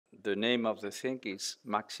the name of the thing is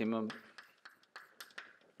maximum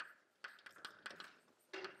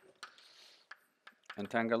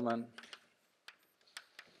entanglement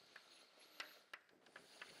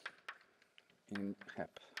in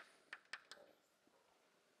HEP.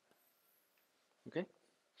 Okay?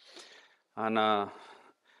 And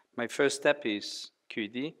my first step is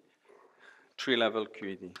QED, 3-level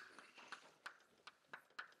QED.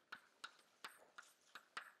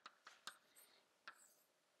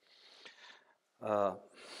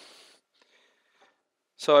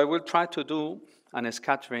 So I will try to do a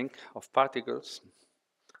scattering of particles.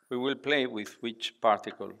 We will play with which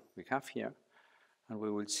particle we have here, and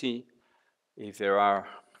we will see if there are,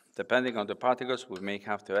 depending on the particles, we may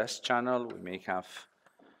have the S channel, we may have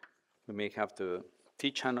the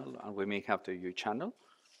T channel, and we may have the U channel.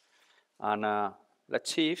 And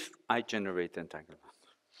let's see if I generate entanglement.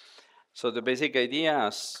 So the basic idea,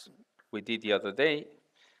 as we did the other day,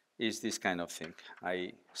 is this kind of thing.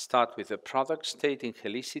 I start with a product state in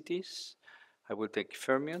helicities. I will take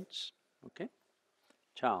fermions, okay?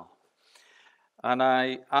 Ciao. And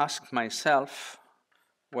I ask myself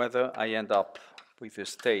whether I end up with a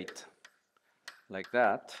state like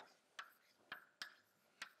that.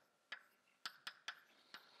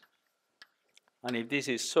 And if this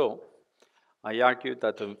is so, I argue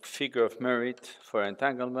that the figure of merit for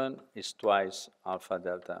entanglement is twice alpha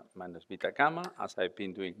delta minus beta gamma, as I've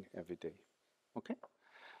been doing every day. Okay?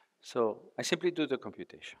 So I simply do the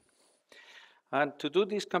computation. And to do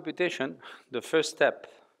this computation, the first step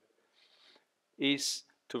is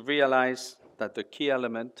to realize that the key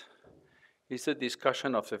element is the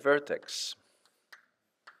discussion of the vertex.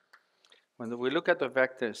 When we look at the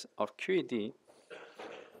vectors of QED,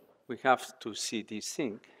 we have to see this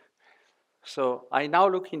thing. So I now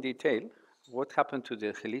look in detail what happened to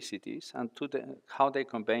the helicities and to how they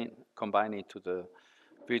combine into the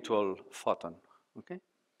virtual photon, okay?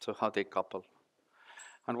 So how they couple.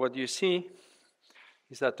 And what you see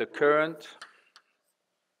is that the current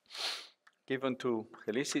given to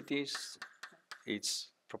helicities, it's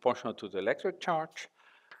proportional to the electric charge,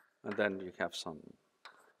 and then you have some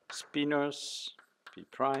spinors, P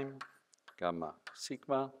prime, gamma,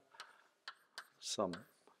 sigma, some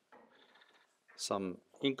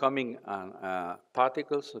incoming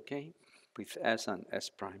particles, okay, with S and S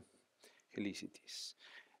prime helicities.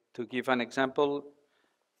 To give an example,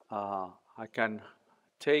 I can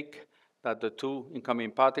take that the two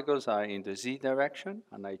incoming particles are in the Z direction,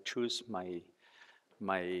 and I choose my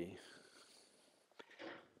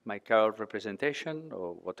chiral representation,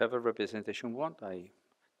 or whatever representation you want.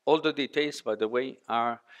 All the details, by the way,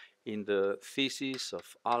 are in the thesis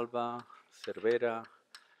of Alba, Cervera,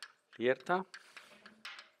 Lierta.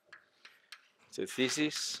 It's a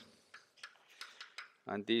thesis,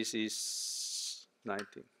 and this is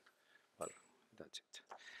 19. Well, that's it.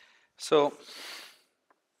 So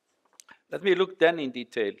let me look then in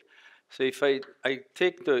detail. So if I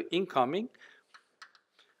take the incoming,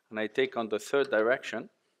 and I take on the third direction,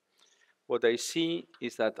 what I see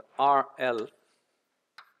is that RL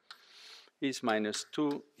is minus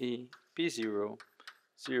 2E P0,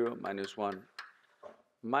 0 minus 1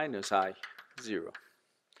 minus I, 0.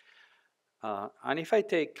 And if I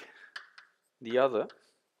take the other,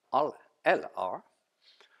 LR,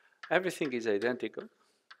 everything is identical,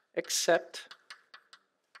 except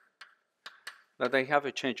that I have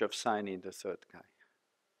a change of sign in the third guy.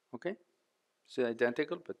 Okay? It's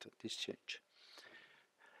identical, but this change.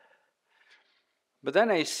 But then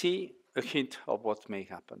I see a hint of what may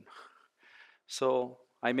happen. So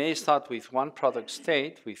I may start with one product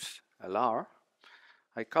state with LR.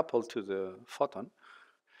 I couple to the photon.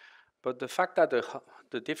 But the fact that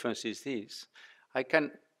the difference is this, I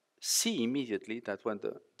can see immediately that when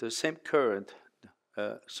the same current,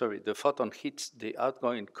 the photon hits the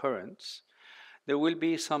outgoing currents, there will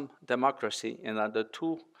be some democracy, and that the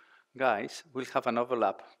two guys will have an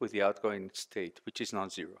overlap with the outgoing state, which is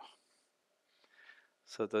non-zero.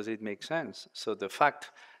 So does it make sense? So the fact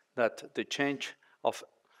that the change of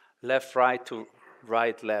left-right to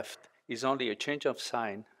right-left is only a change of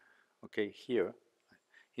sign, okay, here.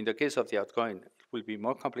 In the case of the outgoing, it will be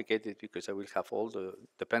more complicated because I will have all the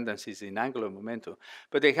dependencies in angular momentum.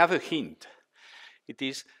 But they have a hint. It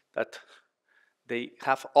is that they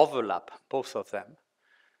have overlap, both of them,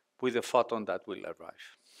 with the photon that will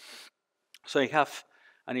arrive. So I have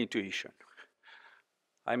an intuition.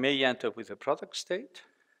 I may enter with a product state.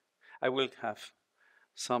 I will have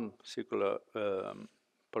some circular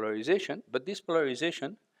polarization, but this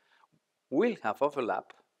polarization will have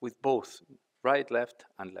overlap with both right, left,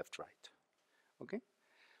 and left, right. Okay?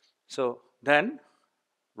 So then,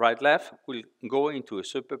 right-left will go into a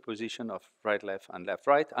superposition of right-left and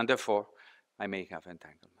left-right, and therefore I may have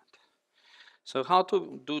entanglement. So how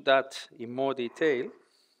to do that in more detail?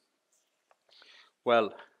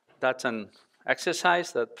 Well, that's an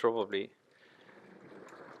exercise that probably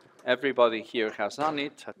everybody here has done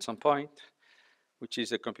it at some point, which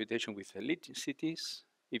is a computation with elicities.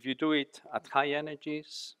 If you do it at high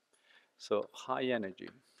energies, so high energy,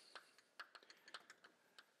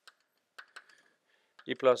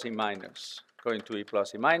 E plus E minus, going to E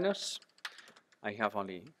plus E minus, I have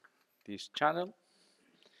only this channel,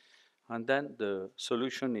 and then the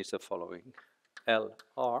solution is the following.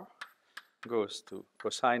 LR goes to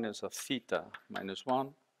cosinus of theta minus 1,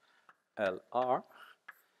 LR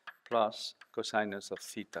plus cosinus of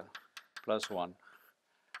theta plus 1,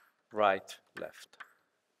 right, left.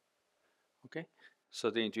 Okay? So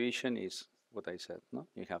the intuition is what I said, no?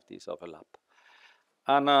 You have this overlap.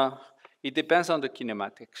 And it depends on the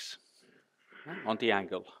kinematics, on the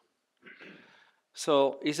angle.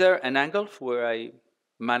 So is there an angle where I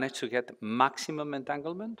manage to get maximum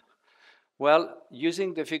entanglement? Well,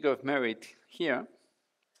 using the figure of merit here,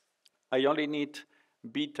 I only need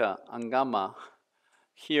beta and gamma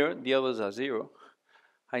here, the others are 0.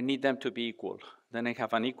 I need them to be equal. Then I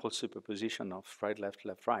have an equal superposition of right, left,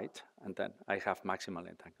 left, right, and then I have maximal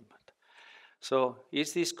entanglement. So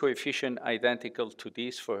is this coefficient identical to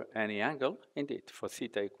this for any angle? Indeed, for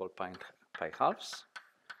theta equal pi halves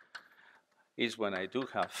is when I do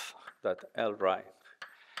have that L right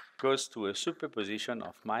goes to a superposition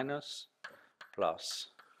of minus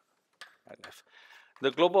plus right left.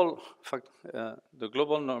 The global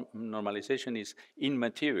normalization is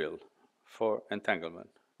immaterial for entanglement,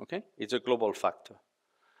 okay? It's a global factor.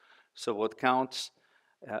 So what counts,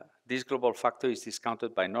 this global factor is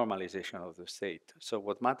discounted by normalization of the state. So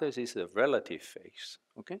what matters is the relative phase,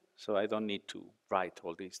 okay? So I don't need to write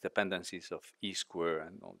all these dependencies of E square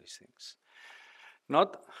and all these things.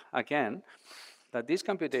 Note, again, that this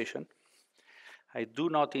computation, I do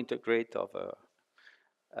not integrate over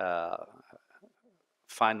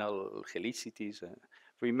final helicities.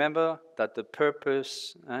 Remember that the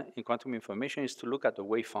purpose in quantum information is to look at the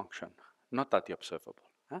wave function, not at the observable.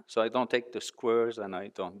 So I don't take the squares and I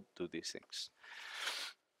don't do these things.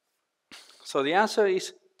 So the answer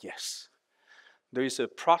is yes. There is a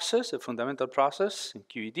process, a fundamental process in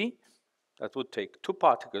QED that would take two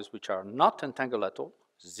particles which are not entangled at all,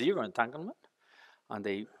 0 entanglement, and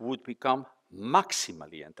they would become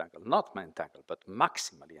maximally entangled, not entangled, but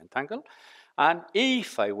maximally entangled. And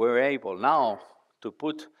if I were able now to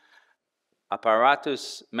put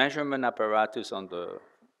apparatus, measurement apparatus on the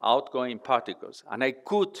outgoing particles, and I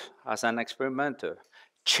could, as an experimenter,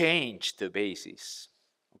 change the basis,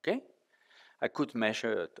 okay? I could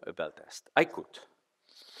measure a Bell test. I could,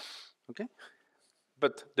 okay?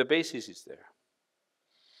 But the basis is there.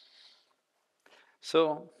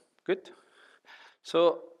 So, good.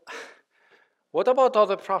 So, what about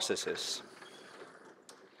other processes?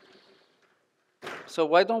 So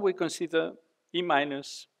why don't we consider E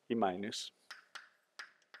minus, E minus?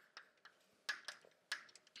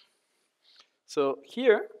 So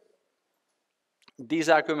here, this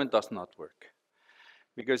argument does not work.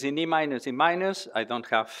 Because in E minus, E minus, I don't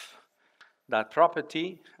have that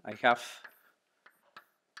property. I have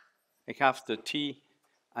the T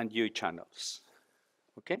and U channels,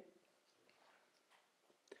 okay?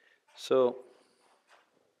 So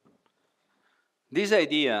this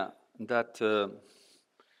idea that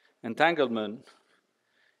entanglement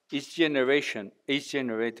is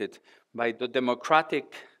generated by the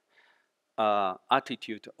democratic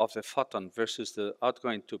attitude of the photon versus the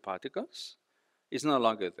outgoing two particles is no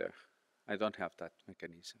longer there. I don't have that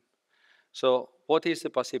mechanism. So what is the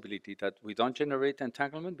possibility that we don't generate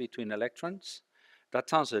entanglement between electrons? That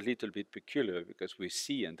sounds a little bit peculiar because we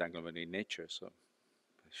see entanglement in nature, so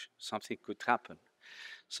something could happen.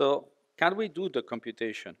 So can we do the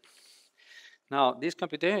computation? Now, this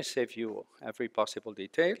computation saves you every possible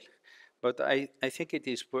detail, but I think it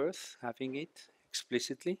is worth having it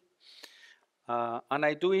explicitly. And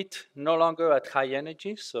I do it no longer at high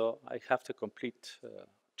energy, so I have the complete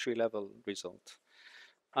tree-level result.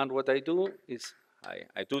 And what I do is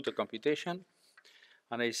I do the computation,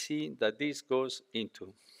 and I see that this goes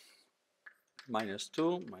into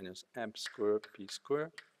 -2 minus m squared p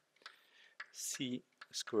squared c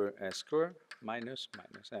squared s squared minus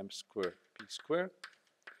m squared p squared.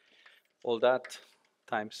 All that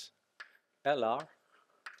times LR.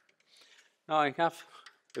 Now I have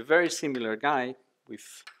a very similar guy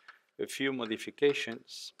with a few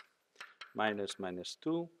modifications,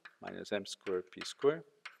 -2 minus m squared p squared,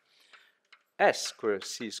 s squared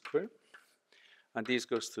c squared, and this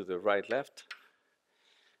goes to the right left.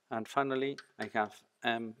 And finally, I have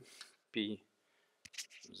mp0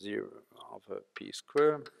 over p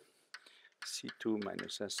squared, c2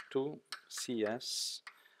 minus s2, cs,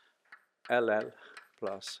 ll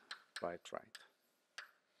plus right.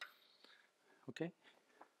 Okay?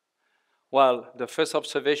 Well, the first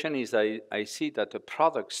observation is I see that the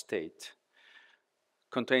product state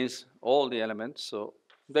contains all the elements, so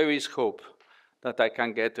there is hope that I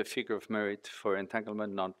can get a figure of merit for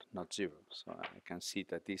entanglement not 0. So I can see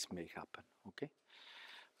that this may happen, okay?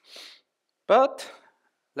 But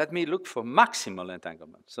let me look for maximal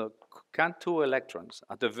entanglement. So can two electrons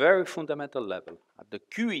at the very fundamental level, at the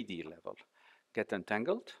QED level, get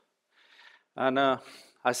entangled? And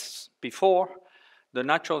as before, the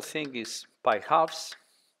natural thing is pi halves.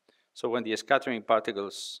 So when the scattering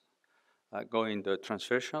particles go in the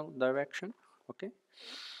transversal direction, okay?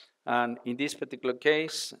 And in this particular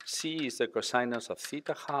case, C is the cosinus of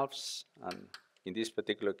theta halves, and in this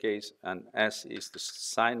particular case, and S is the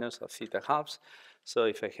sinus of theta halves. So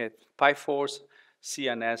if I have pi force, C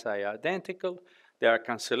and S are identical. There are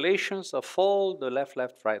cancellations of all the left,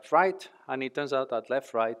 right, and it turns out that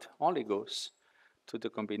left, right only goes to the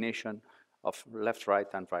combination of left, right,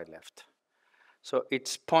 and right, left. So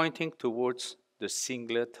it's pointing towards the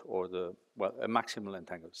singlet or the, well, a maximal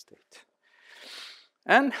entangled state.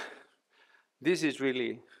 And this is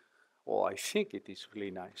really, or I think it is really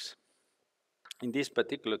nice. In this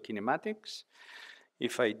particular kinematics,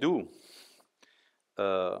 if I do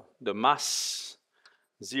the mass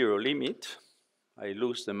 0 limit, I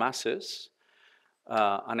lose the masses,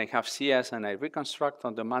 and I have CS and I reconstruct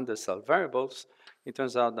on the Mandelstam variables, it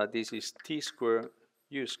turns out that this is T squared,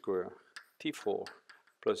 U squared, T4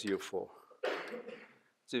 plus U4.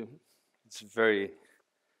 So it's a very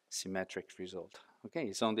symmetric result. Okay,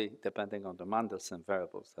 it's only depending on the Mandelstam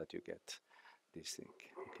variables that you get this thing.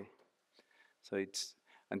 Okay, so it's,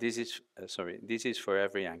 and this is this is for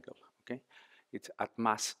every angle. Okay, it's at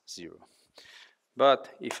mass 0.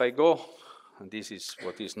 But if I go, and this is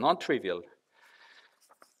what is non-trivial,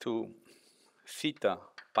 to theta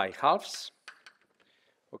pi halves,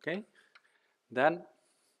 okay, then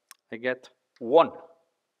I get 1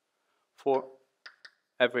 for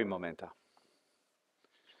every momenta.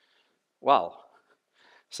 Wow.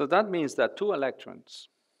 So that means that two electrons,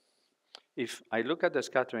 if I look at the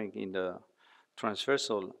scattering in the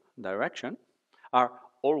transversal direction, are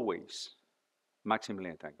always maximally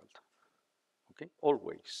entangled. Okay,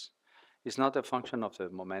 always. It's not a function of the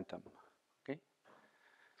momentum. Okay.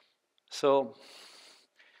 So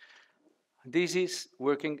this is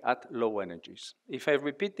working at low energies. If I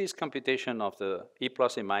repeat this computation of the E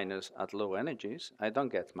plus E minus at low energies, I don't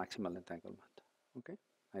get maximal entanglement. Okay,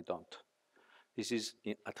 I don't. This is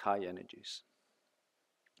at high energies.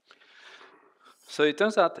 So it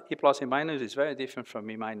turns out E plus E minus is very different from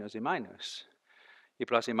E minus E minus. E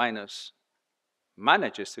plus E minus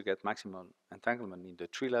manages to get maximal entanglement in the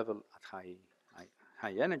tree level at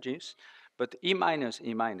high energies, but E minus,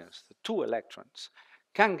 the two electrons,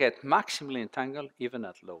 can get maximally entangled even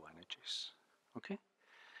at low energies. Okay?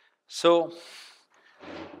 So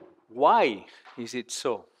why is it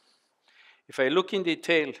so? If I look in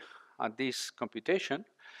detail at this computation,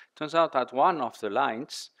 it turns out that one of the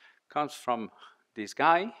lines comes from this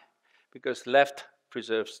guy, because left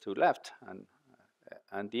preserves to left,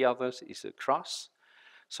 and the others is a cross.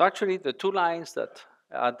 So actually, the two lines that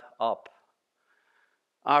add up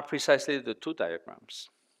are precisely the two diagrams.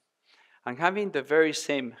 And having the very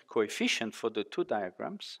same coefficient for the two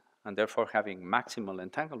diagrams, and therefore having maximal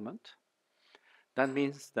entanglement, that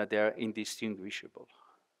means that they are indistinguishable.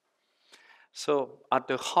 So at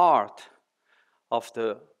the heart of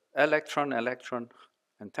the electron-electron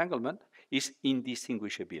entanglement is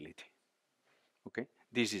indistinguishability. Okay,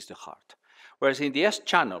 this is the heart. Whereas in the S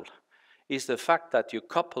channel is the fact that you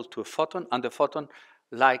couple to a photon, and the photon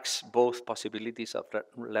likes both possibilities of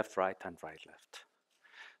left, right, and right, left.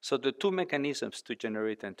 So the two mechanisms to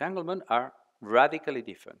generate entanglement are radically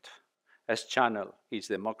different. S channel is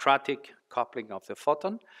democratic coupling of the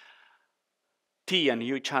photon. T and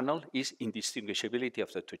U channel is indistinguishability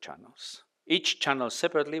of the two channels. Each channel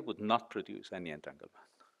separately would not produce any entanglement.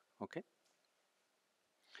 Okay?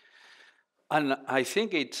 And I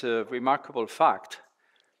think it's a remarkable fact,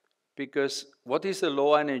 because what is the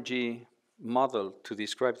low energy model to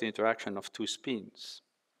describe the interaction of two spins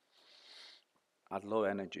at low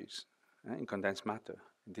energies in condensed matter?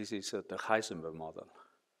 This is the Heisenberg model.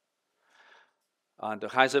 And the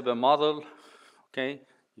Heisenberg model, okay,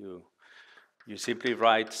 you simply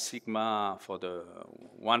write sigma for the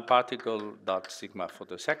one particle dot sigma for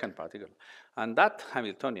the second particle. And that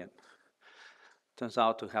Hamiltonian turns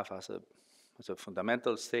out to have as a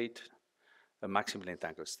fundamental state a maximally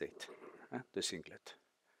entangled state, the singlet.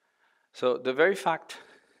 So the very fact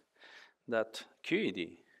that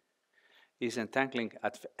QED is entangling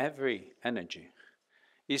at every energy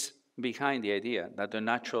is behind the idea that the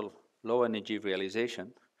natural low energy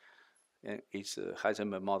realization is a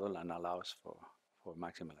Heisenberg model and allows for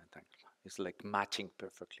maximal entanglement. It's like matching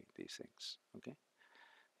perfectly these things, okay?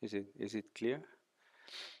 Is it clear?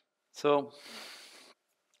 So,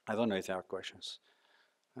 I don't know if there are questions.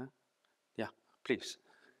 Huh? Yeah, please.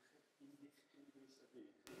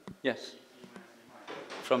 Yes.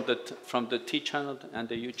 From the T channel and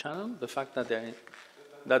the U channel, the fact that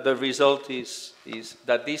the result is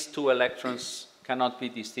that these two electrons cannot be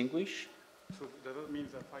distinguished. So that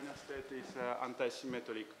means the final state is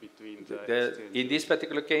anti-symmetric between the in this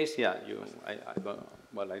particular case, yeah.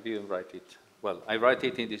 Well, I didn't write it. Well, I write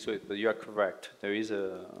it in this way, but you are correct. There is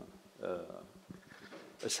a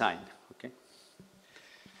sign. Okay.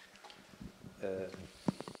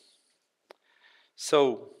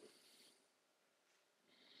 So.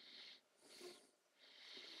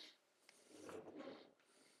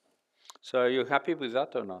 So are you happy with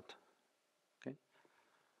that or not? Okay.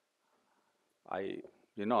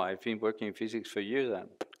 I've been working in physics for years and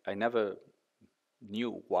I never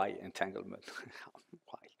knew why entanglement.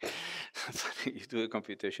 Why? You do a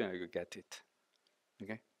computation and you get it.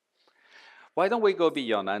 Okay. Why don't we go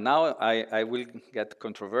beyond? And now I will get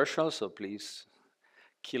controversial, so please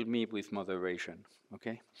kill me with moderation.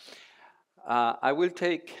 Okay. I will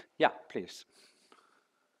take, yeah, please.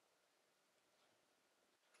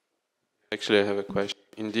 Actually, I have a question.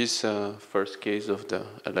 In this first case of the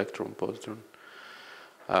electron-positron,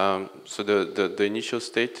 so the initial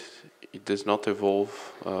state, it does not evolve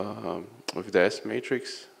with the S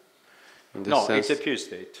matrix? No, sense? It's a pure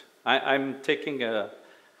state. I'm taking a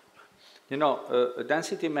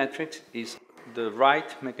density matrix is the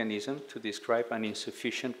right mechanism to describe an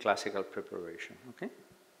insufficient classical preparation, okay?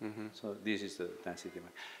 Mm-hmm. So this is the density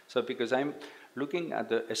matrix. So because I'm looking at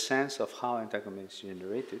the essence of how entanglement is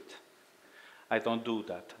generated, I don't do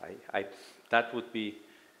that. That would be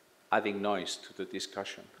adding noise to the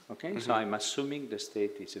discussion. Okay, mm-hmm. So I'm assuming the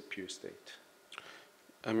state is a pure state.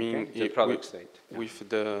 I mean, okay? The product state. Yeah. With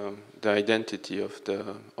the identity of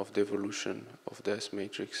the evolution of the S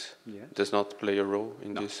matrix, yes. Does not play a role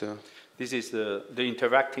in this. This is the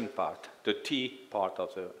interacting part, the T part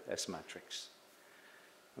of the S matrix.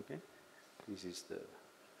 Okay,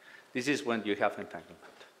 this is when you have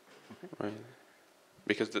entanglement. Okay? Right.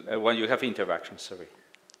 Because when you have interaction, sorry.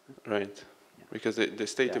 Right. Yeah. Because the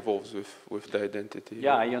state evolves with the identity.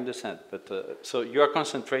 Yeah, I understand. But so you are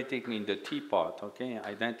concentrating in the T part, okay?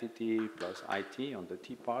 Identity plus IT on the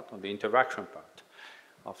T part, on the interaction part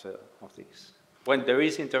of this. When there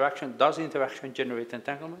is interaction, does interaction generate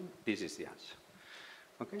entanglement? This is the answer.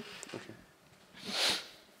 Okay? Okay.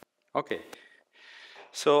 Okay.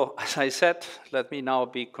 So as I said, let me now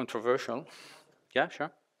be controversial. Yeah,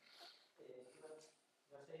 sure.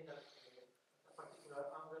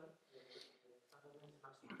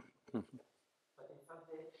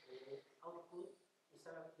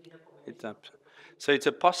 So it's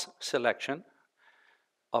a post-selection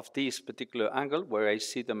of this particular angle where I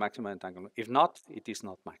see the maximum entanglement. If not, it is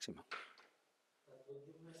not maximum.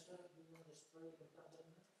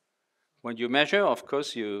 When you measure, of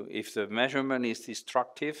course, if the measurement is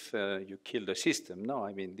destructive, you kill the system. No,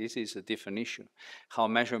 I mean, this is a different issue. How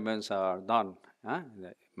measurements are done.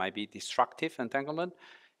 It might be destructive entanglement.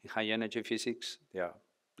 In high energy physics, they are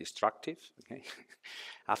destructive. Okay?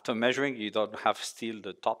 After measuring, you don't have still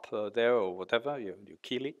the top there or whatever. You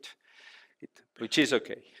kill it, which is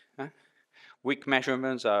okay. Weak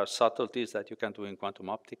measurements are subtleties that you can do in quantum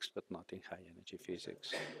optics, but not in high energy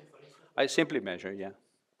physics. I simply measure, yeah.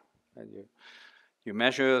 And you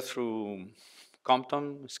measure through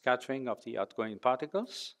Compton scattering of the outgoing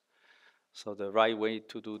particles. So the right way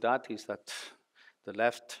to do that is that the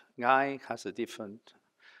left guy has a different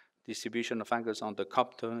distribution of angles on the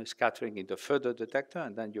Compton scattering in the further detector,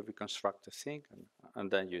 and then you reconstruct the thing, and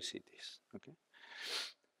then you see this. Okay.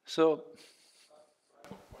 So,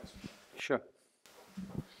 sure.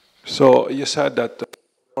 So you said that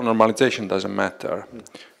normalization doesn't matter.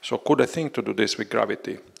 So could I think to do this with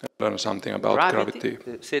gravity? Learn something about gravity.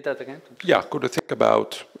 Say that again. Yeah, could I think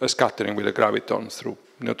about scattering with a graviton through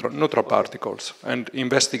neutral particles and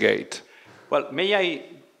investigate? Well, may I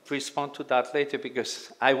respond to that later,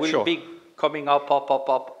 because I will be coming up,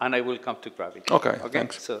 and I will come to gravity. Okay,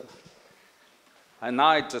 thanks. So, and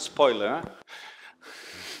now it's a spoiler.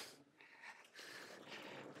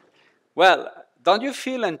 Well, don't you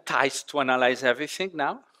feel enticed to analyze everything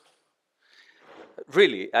now?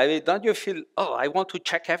 Really, I mean, don't you feel, oh, I want to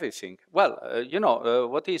check everything? Well, you know,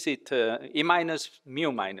 what is it? E minus,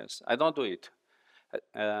 mu minus. I don't do it.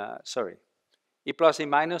 Sorry. E plus E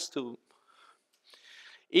minus to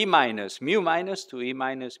E minus, mu minus to E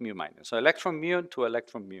minus, mu minus. So electron mu to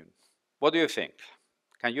electron mu. What do you think?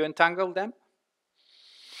 Can you entangle them?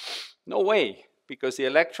 No way, because the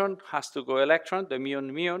electron has to go electron, the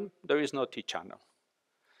mu, there is no T channel.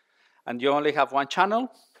 And you only have one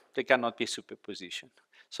channel, they cannot be superposition.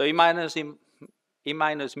 So E minus,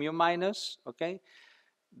 mu minus, okay,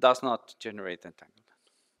 does not generate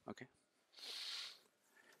entanglement, okay?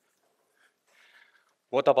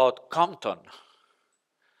 What about Compton?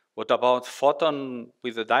 What about photon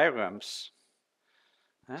with the diagrams?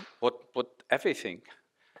 What everything?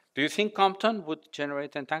 Do you think Compton would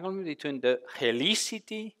generate entanglement between the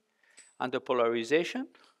helicity and the polarization?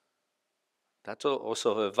 That's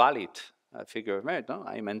also a valid figure of merit, no?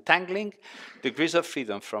 I'm entangling degrees of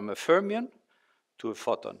freedom from a fermion to a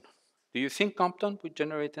photon. Do you think Compton would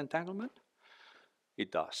generate entanglement?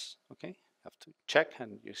 It does, okay? You have to check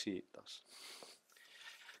and you see it does.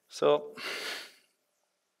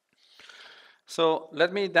 So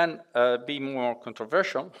let me then be more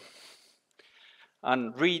controversial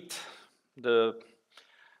and read the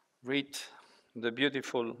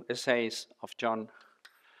beautiful essays of John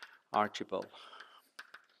Archibald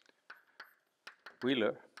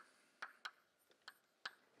Wheeler.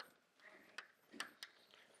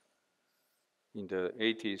 In the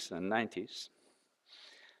 80s and 90s.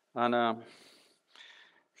 And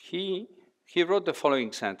he wrote the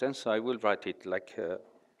following sentence. So I will write it like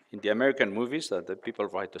in the American movies, that the people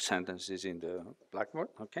write the sentences in the blackboard,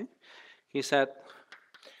 okay? He said,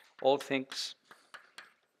 all things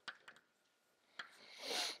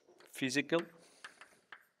physical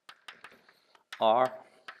are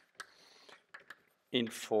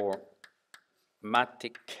informatic,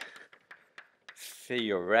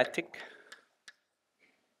 theoretic,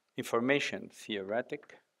 information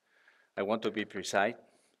theoretic, I want to be precise,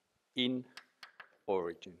 in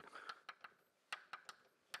origin.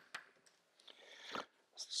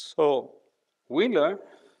 So Wheeler,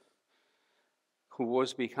 who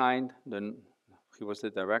was behind he was the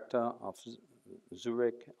director of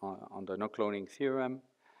Zurich on the no-cloning theorem.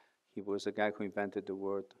 He was the guy who invented the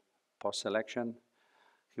word post-selection.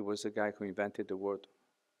 He was the guy who invented the word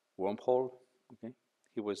wormhole. Okay?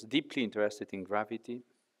 He was deeply interested in gravity.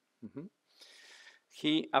 Mm-hmm.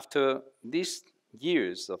 He, after these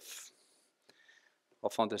years of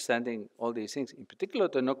understanding all these things, in particular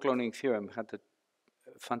the no-cloning theorem had a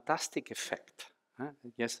fantastic effect.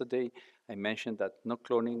 Yesterday I mentioned that no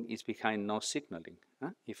cloning is behind no signaling.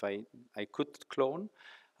 If I could clone,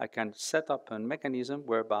 I can set up a mechanism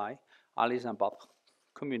whereby Alice and Bob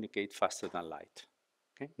communicate faster than light.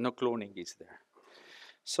 Okay? No cloning is there.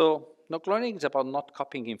 So no cloning is about not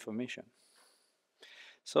copying information.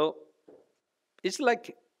 So it's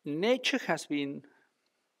like nature has been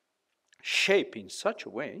shaped in such a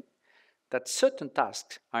way that certain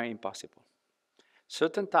tasks are impossible.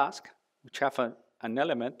 Certain tasks which have an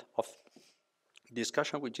element of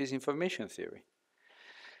discussion, which is information theory.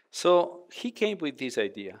 So he came with this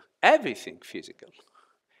idea. Everything physical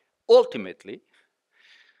ultimately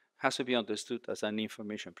has to be understood as an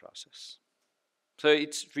information process. So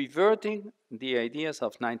it's reverting the ideas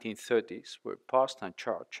of 1930s where Post and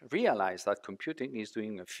Church realized that computing is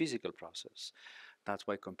doing a physical process. That's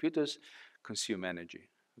why computers consume energy.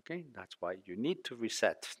 Okay? That's why you need to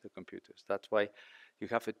reset the computers. That's why you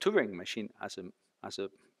have a Turing machine as a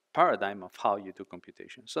paradigm of how you do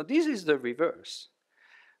computation. So this is the reverse.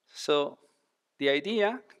 So the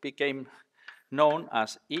idea became known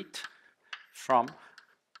as it from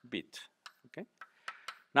bit. Okay?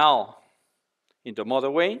 Now, in the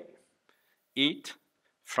modern way, it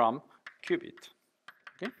from qubit.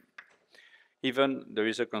 Okay? Even there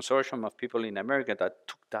is a consortium of people in America that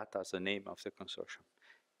took that as the name of the consortium.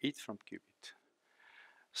 It from qubit.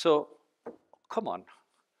 So, come on,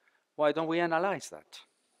 why don't we analyze that?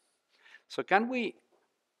 So can we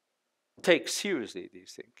take seriously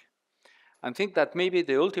these things and think that maybe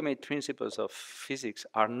the ultimate principles of physics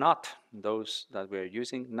are not those that we're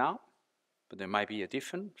using now, but there might be a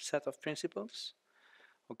different set of principles,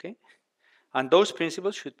 okay? And those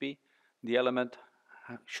principles should be, the element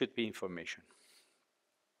should be information.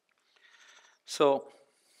 So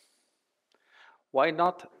why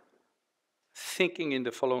not thinking in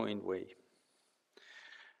the following way?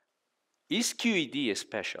 Is QED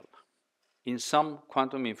special in some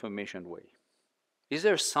quantum information way? Is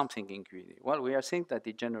there something in QED? Well, we are saying that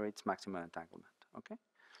it generates maximum entanglement, okay?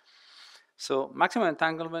 So maximum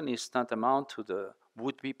entanglement is tantamount to the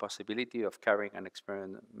would be possibility of carrying an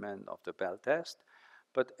experiment of the Bell test.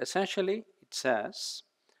 But essentially, it says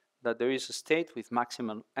that there is a state with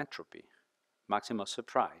maximum entropy, maximum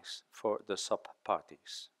surprise for the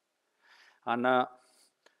subparties. And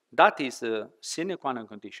that is the sine qua non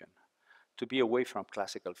condition to be away from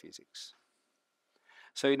classical physics.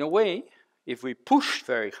 So in a way, if we push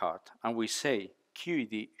very hard and we say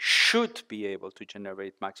QED should be able to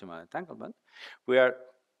generate maximum entanglement, we are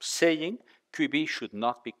saying QED should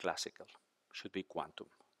not be classical, should be quantum.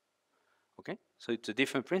 Okay? So it's a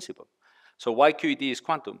different principle. So why QED is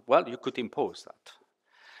quantum? Well, you could impose that.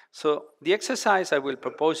 So the exercise I will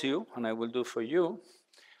propose you, and I will do for you,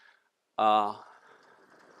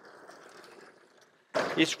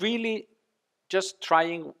 is really just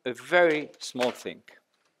trying a very small thing.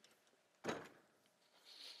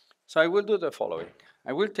 So I will do the following.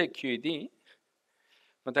 I will take QED,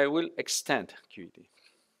 but I will extend QED.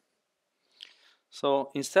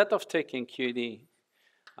 So instead of taking QED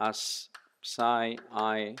as psi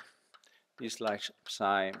I is like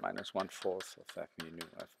psi minus 1/4 of f mu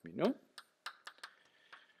nu,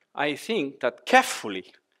 I think that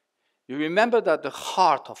carefully, you remember that the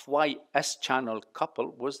heart of why S-channel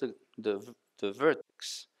couple was the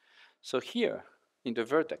vertex. So here, in the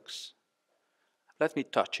vertex, let me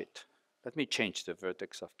touch it. Let me change the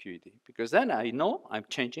vertex of QED, because then I know I'm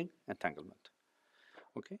changing entanglement.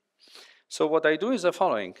 Okay? So what I do is the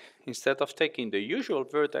following. Instead of taking the usual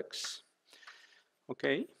vertex,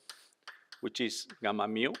 okay, which is gamma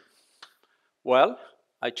mu, well,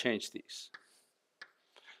 I change this.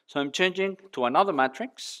 So I'm changing to another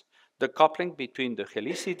matrix, the coupling between the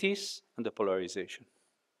helicities and the polarization.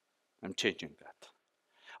 I'm changing that.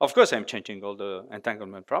 Of course, I'm changing all the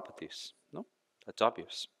entanglement properties. No, that's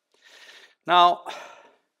obvious. Now,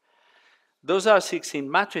 those are 16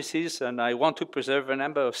 matrices, and I want to preserve a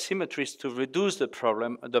number of symmetries to reduce the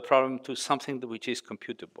problem to something which is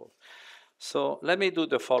computable. So let me do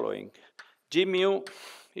the following. G mu,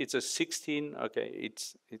 it's a 16. Okay,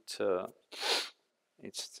 it's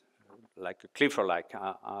like a Clifford-like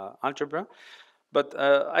algebra, but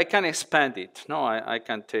I can expand it. No, I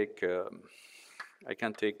can take a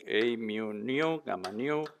mu nu gamma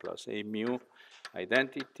nu plus a mu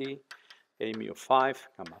identity, a mu 5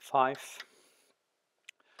 gamma 5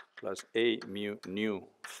 plus a mu nu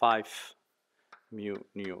 5 mu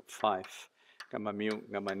nu 5 gamma mu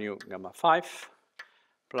gamma nu gamma 5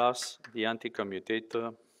 plus the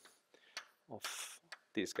anti-commutator of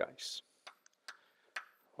these guys.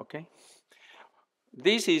 Okay?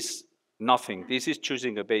 This is nothing. This is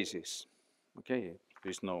choosing a basis. Okay?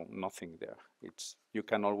 There's nothing there. You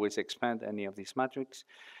can always expand any of these matrices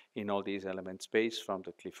in all these element space from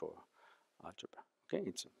the Clifford algebra. Okay?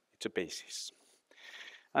 It's a basis.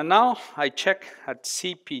 And now I check at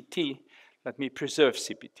CPT. Let me preserve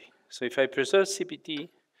CPT. So if I preserve CPT,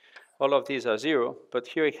 all of these are 0, but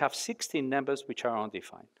here I have 16 numbers which are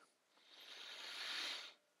undefined.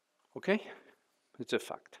 Okay? It's a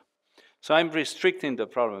fact. So I'm restricting the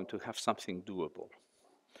problem to have something doable.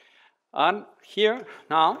 And here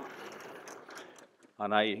now,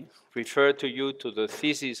 and I refer to you to the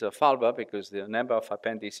thesis of Alba because the number of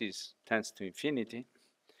appendices tends to infinity.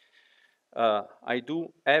 I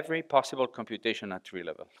do every possible computation at tree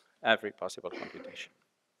level, every possible computation.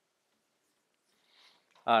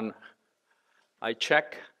 And I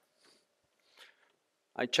check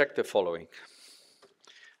the following.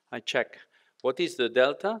 I check what is the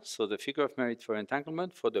delta, so the figure of merit for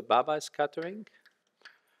entanglement for the Baba scattering.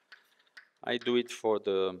 I do it for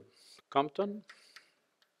the Compton.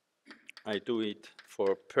 I do it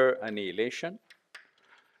for per annihilation.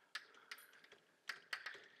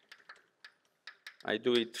 I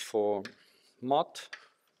do it for Mott.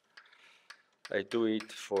 I do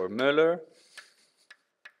it for Müller.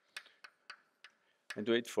 I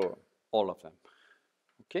do it for all of them.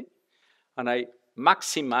 Okay? And I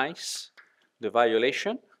maximize the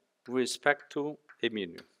violation with respect to a mu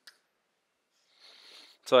nu.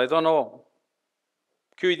 So I don't know.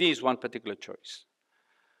 QED is one particular choice.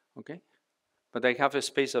 Okay? But I have a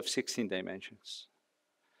space of 16 dimensions.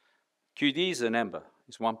 QED is a number,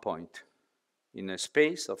 it's 1 point. In a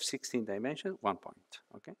space of 16 dimensions, 1 point.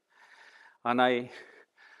 Okay? And I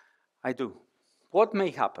do. What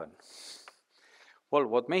may happen? Well,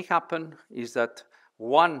 what may happen is that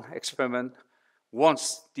one experiment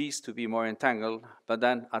wants these to be more entangled, but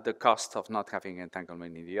then at the cost of not having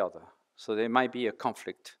entanglement in the other. So there might be a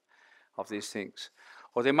conflict of these things.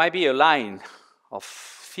 Or there might be a line of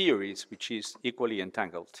theories which is equally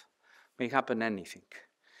entangled. May happen anything.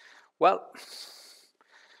 Well,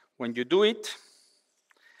 when you do it,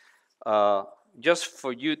 just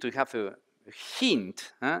for you to have a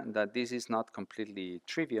hint that this is not completely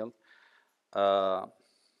trivial.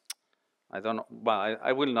 I don't know, well,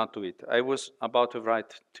 I will not do it. I was about to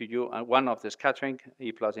write to you one of the scattering,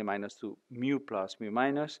 E plus E minus to mu plus mu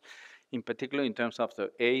minus, in particular in terms of the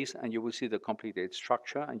A's, and you will see the completed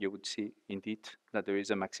structure, and you would see indeed that there is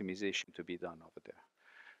a maximization to be done over there.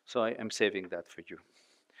 So I am saving that for you.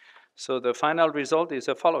 So the final result is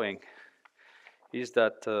the following, is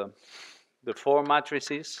that the four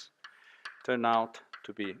matrices turn out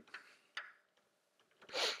to be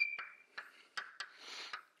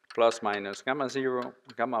plus minus gamma 0,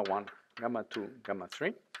 gamma 1, gamma 2, gamma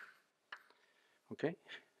 3. Okay?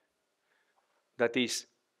 That is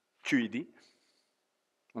QED.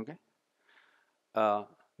 Okay?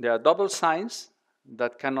 There are double signs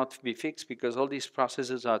that cannot be fixed because all these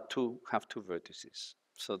processes have two vertices.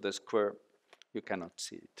 So the square, you cannot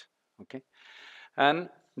see it. Okay? And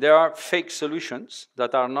there are fake solutions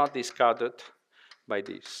that are not discarded by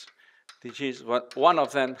this. This is what one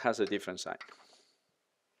of them has a different sign.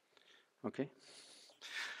 Okay?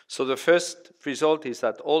 So the first result is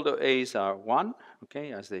that all the A's are 1,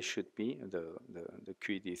 okay, as they should be, the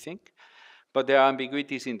QED thing. But there are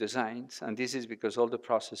ambiguities in the signs, and this is because all the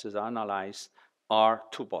processes analyzed are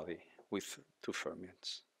two-body with two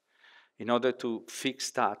fermions. In order to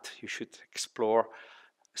fix that, you should explore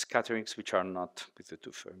scatterings which are not with the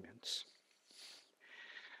two fermions.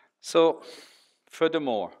 So,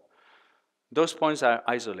 furthermore, those points are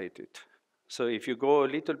isolated. So if you go a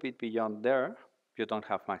little bit beyond there, you don't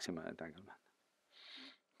have maximal entanglement.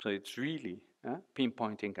 So it's really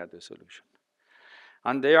pinpointing at the solution.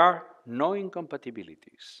 And there are no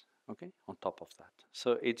incompatibilities, okay, on top of that.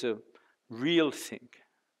 So it's a real thing.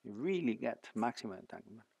 You really get maximal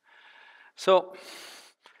entanglement. So,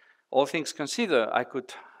 all things considered, I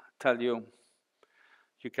could tell you,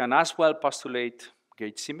 you can as well postulate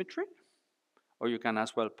gauge symmetry, or you can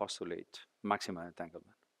as well postulate maximal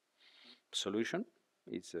entanglement. Solution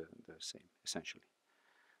is the same, essentially.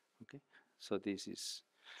 Okay, so this is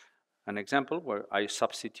an example where I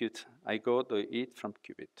substitute, I go to it from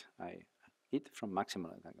qubit, I it from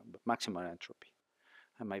maximal entanglement, maximal entropy.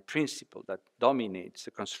 And my principle that dominates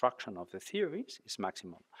the construction of the theories is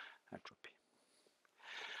maximal entropy.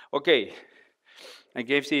 Okay, I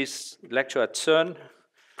gave this lecture at CERN.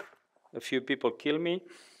 A few people kill me.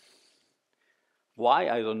 Why?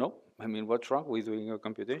 I don't know. I mean, what's wrong with doing a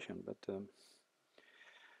computation? But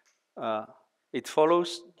it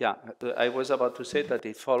follows, yeah, I was about to say that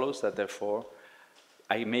it follows that therefore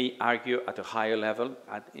I may argue at a higher level,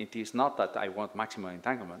 and it is not that I want maximal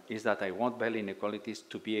entanglement, it's that I want Bell inequalities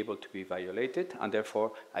to be able to be violated, and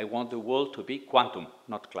therefore I want the world to be quantum,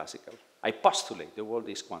 not classical. I postulate the world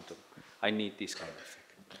is quantum. I need this kind of thing.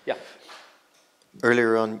 Yeah.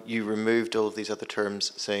 Earlier on, you removed all of these other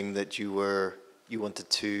terms, saying that you wanted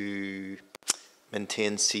to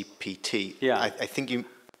maintain CPT. Yeah. I think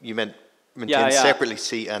you meant maintain separately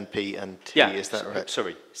C and P and T. Is that right?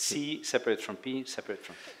 Sorry, C separate from P, separate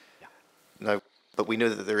from T. Yeah. No, but we know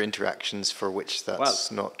that there are interactions for which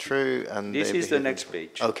that's not true, and this is the next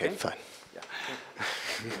page. Okay, fine. Yeah.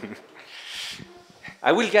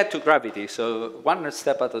 I will get to gravity, so one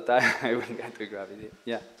step at a time. I will get to gravity.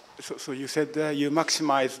 Yeah. So you said you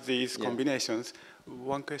maximize these combinations.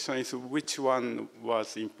 One question is which one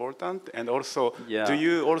was important, and also do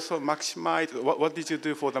you also maximize? What did you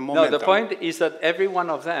do for the momentum? No, the point is that every one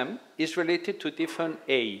of them is related to different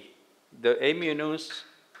A. The A mu nus,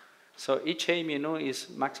 so each A mu nu is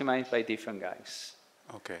maximized by different guys.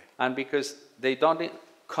 Okay. And because they don't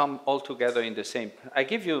come all together in the same. I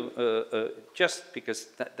give you just because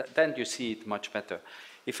then you see it much better.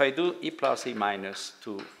 If I do E plus E minus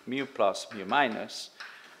to mu plus mu minus,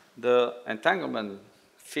 the entanglement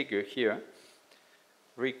figure here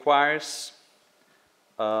requires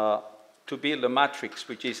to build a matrix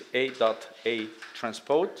which is A dot A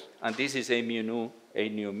transpose, and this is A mu nu, A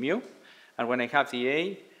nu mu. And when I have the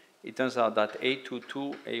A, it turns out that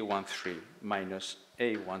A22, A13 minus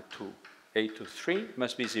A12, A23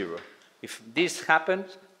 must be 0. If this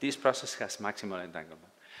happens, this process has maximal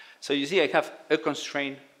entanglement. So you see I have a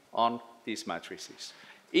constraint on these matrices.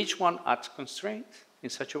 Each one adds constraint in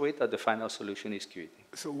such a way that the final solution is QED.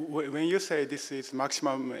 So when you say this is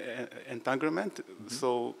maximum entanglement,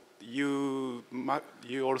 so you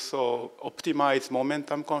also optimize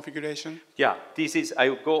momentum configuration? Yeah, this is,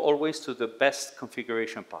 I go always to the best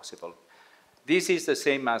configuration possible. This is the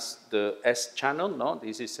same as the S channel, no?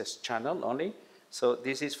 This is S channel only. So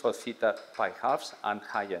this is for theta pi halves and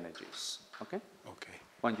high energies, okay? Okay.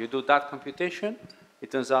 When you do that computation,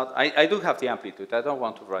 it turns out, I do have the amplitude, I don't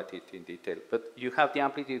want to write it in detail, but you have the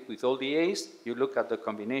amplitude with all the A's, you look at the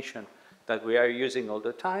combination that we are using all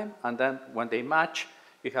the time, and then when they match,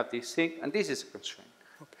 you have this thing, and this is a constraint.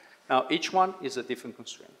 Okay. Now, each one is a different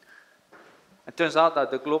constraint. It turns out that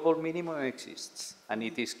the global minimum exists, and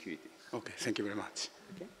it is QED. Okay, thank you very much.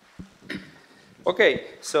 Okay, okay,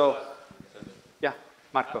 so, yeah,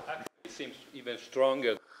 Marco. It seems even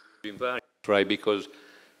stronger invariant, right? Because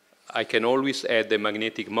I can always add the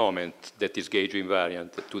magnetic moment that is gauge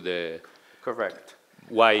invariant to the... Correct.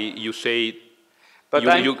 Why you say but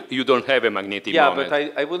you don't have a magnetic moment. Yeah,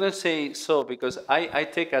 but I wouldn't say so, because I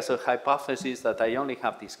take as a hypothesis that I only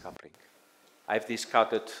have this coupling. I've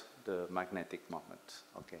discarded the magnetic moment,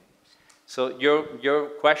 okay? So your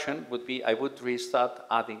question would be, I would restart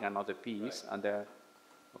adding another piece, and there,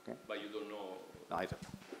 okay? But you don't know. No, I don't know.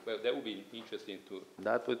 Well, that would be interesting too.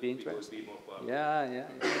 That would be interesting. Would be Yeah.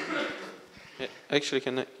 Actually,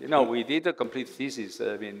 can I? You know, we did a complete thesis.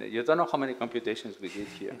 I mean, you don't know how many computations we did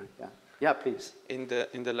here. Yeah, please. In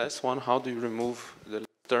the last one, how do you remove the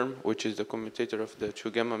term, which is the commutator of the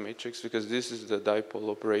 2 gamma matrix, because this is the dipole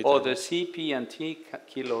operator. Oh, the C, P, and T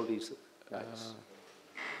kill all these guys.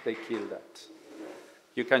 They kill that.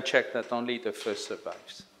 You can check that only the first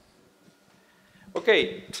survives.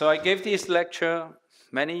 Okay, so I gave this lecture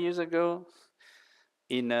many years ago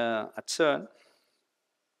at CERN.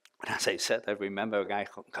 And as I said, I remember a guy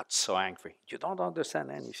who got so angry. You don't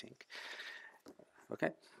understand anything.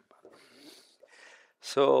 Okay?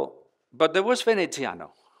 So, but there was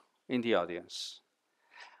Veneziano in the audience.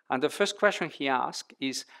 And the first question he asked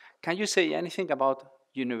is, can you say anything about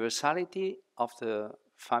universality of the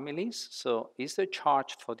families? So is the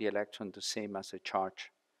charge for the electron the same as the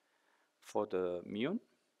charge for the muon?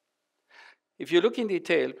 If you look in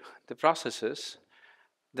detail, the processes,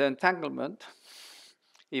 the entanglement,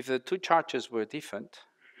 if the two charges were different,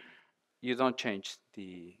 you don't change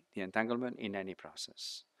the entanglement in any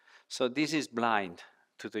process. So this is blind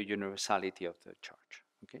to the universality of the charge.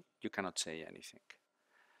 Okay, you cannot say anything.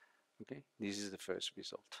 Okay, this is the first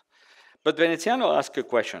result. But Veneziano asked a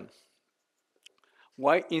question.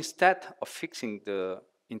 Why, instead of fixing the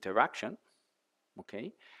interaction,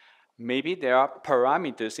 okay, maybe there are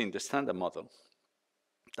parameters in the standard model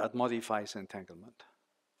that modifies entanglement.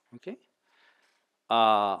 Okay,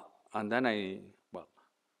 and then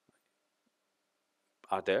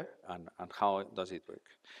are there, and how does it work?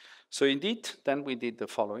 So indeed, then we did the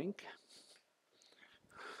following.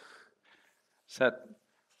 Said,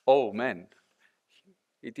 oh man,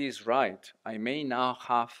 it is right. I may now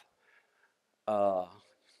have, I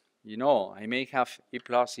may have E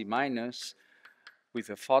plus, E minus with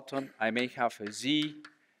a photon. I may have a Z.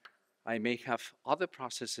 I may have other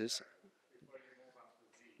processes.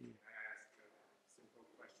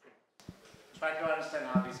 Try to understand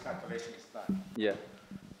how this calculation is done. Yeah.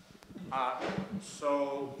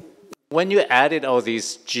 So when you added all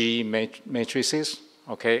these G matrices,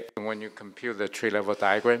 okay, and when you compute the tree-level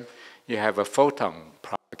diagram, you have a photon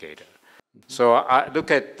propagator. So I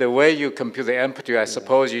look at the way you compute the amplitude, I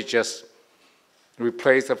suppose you just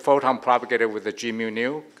replace the photon propagator with the G mu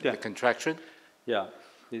nu, the contraction? Yeah,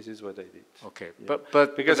 this is what I did. Okay, yeah.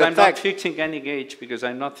 but because I'm not fixing any gauge, because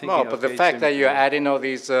I'm not thinking of but the fact that you're adding all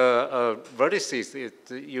these vertices,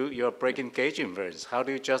 you're breaking gauge invariance. How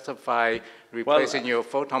do you justify replacing your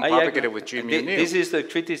photon propagator with G mu nu? This is the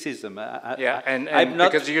criticism. And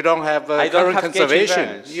because you don't have current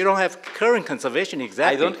conservation. You don't have current conservation,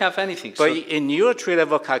 exactly. I don't have anything. But in your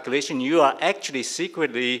tree-level calculation, you are actually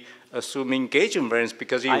secretly assuming gauge invariance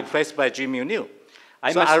because you replaced by G mu nu.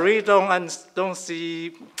 I really don't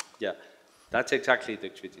see... Yeah, that's exactly the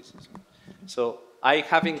criticism. So I'm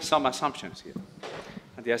having some assumptions here.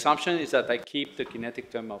 And the assumption is that I keep the kinetic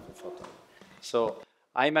term of the photon. So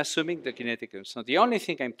I'm assuming the kinetic term. So the only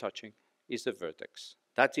thing I'm touching is the vertex.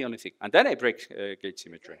 That's the only thing. And then I break gauge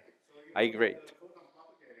symmetry. I grade.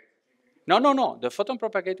 No. The photon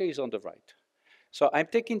propagator is on the right. So I'm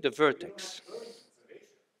taking the vertex.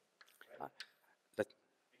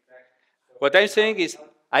 What I'm saying is,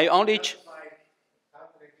 I only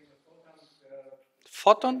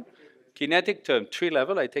photon, kinetic term, tree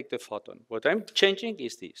level, I take the photon. What I'm changing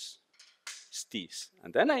is this. It's this.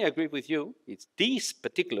 And then I agree with you, it's this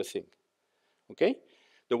particular thing. Okay?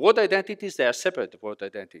 The word identities, they are separate word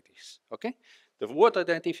identities. Okay? The word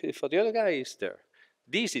identity for the other guy is there.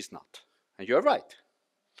 This is not. And you're right.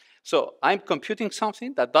 So I'm computing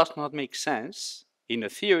something that does not make sense in a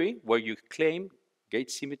theory where you claim gauge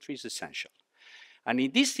symmetry is essential. And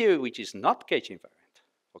in this theory, which is not gauge invariant,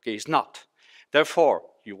 okay, it's not. Therefore,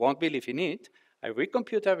 you won't believe in it. I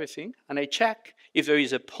recompute everything, and I check if there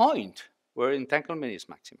is a point where entanglement is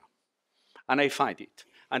maximum. And I find it.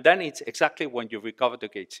 And then it's exactly when you recover the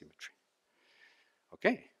gauge symmetry.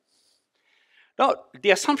 Okay? No,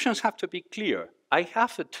 the assumptions have to be clear. I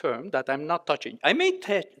have a term that I'm not touching. I may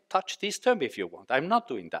touch this term if you want. I'm not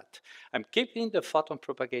doing that. I'm keeping the photon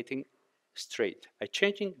propagating straight. I'm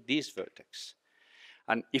changing this vertex.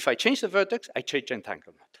 And if I change the vertex, I change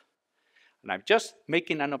entanglement. And I'm just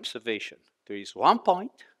making an observation. There is one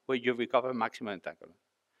point where you recover maximum entanglement.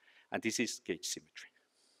 And this is gauge symmetry.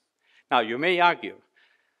 Now, you may argue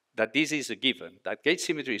that this is a given, that gauge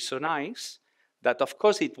symmetry is so nice that, of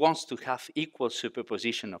course, it wants to have equal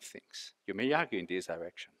superposition of things. You may argue in this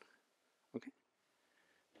direction. Okay?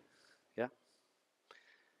 Yeah?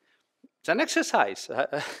 It's an exercise.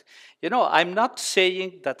 You know, I'm not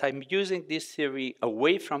saying that I'm using this theory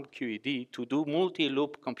away from QED to do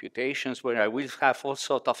multi-loop computations where I will have all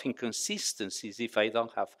sorts of inconsistencies if I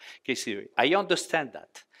don't have gauge theory. I understand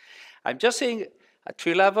that. I'm just saying at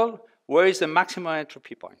tree level, where is the maximum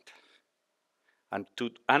entropy point? And to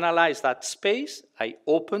analyze that space, I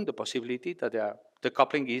open the possibility that the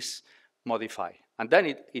coupling is modified. And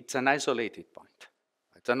then it's an isolated point.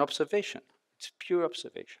 It's an observation. It's pure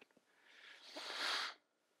observation.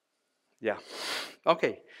 Yeah.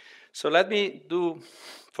 Okay. So let me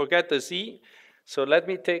forget the Z. So let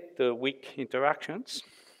me take the weak interactions.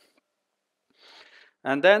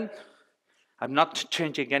 And then I'm not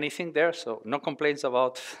changing anything there, so no complaints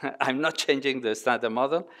about I'm not changing the standard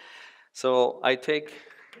model. So I take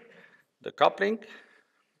the coupling,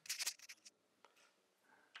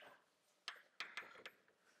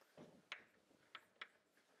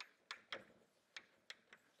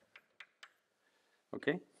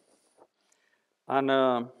 okay, and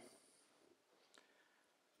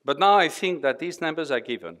but now I think that these numbers are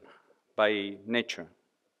given by nature.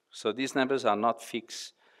 So these numbers are not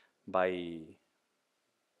fixed by.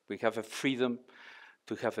 We have a freedom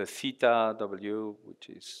to have a theta W, which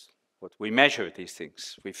is what we measure these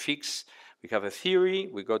things. We have a theory,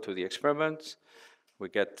 we go to the experiments, we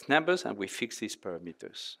get numbers, and we fix these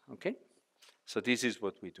parameters, okay? So this is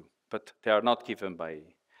what we do. But they are not given by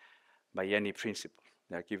any principle.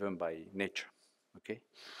 They are given by nature, okay?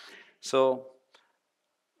 So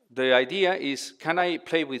the idea is, can I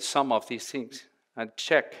play with some of these things and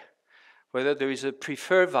check whether there is a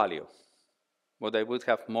preferred value where I would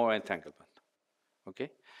have more entanglement, okay?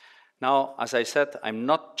 Now, as I said, I'm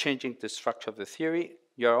not changing the structure of the theory.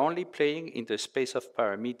 You're only playing in the space of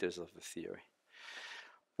parameters of the theory.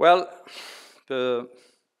 Well,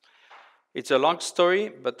 it's a long story,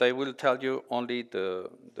 but I will tell you only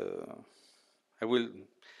I will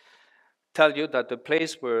tell you that the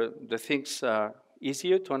place where the things are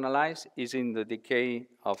easier to analyze is in the decay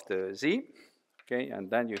of the Z, okay? And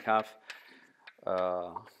then you have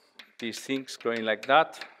these things going like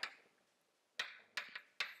that.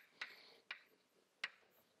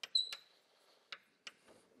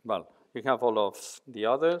 Well, you have all of the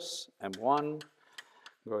others, M1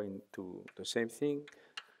 going to the same thing,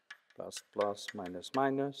 plus, plus, minus,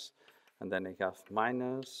 minus, and then I have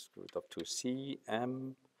minus, root of 2C,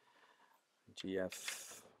 M,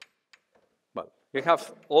 GF. Well, you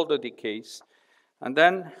have all the decays, and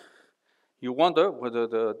then you wonder whether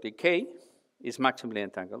the decay is maximally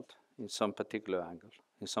entangled in some particular angle,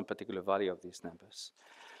 in some particular value of these numbers.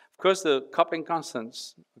 Of course, the coupling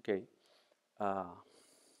constants, okay,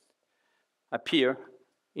 appear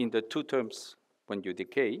in the two terms when you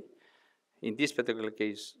decay. In this particular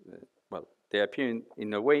case, well, they appear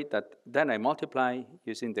in a way that then I multiply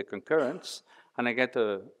using the concurrence, and I get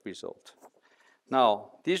a result.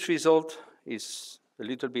 Now, this result is a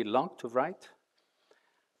little bit long to write,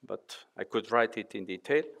 but I could write it in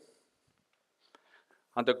detail.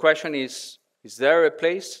 And the question is there a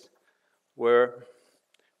place where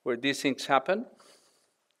these things happen?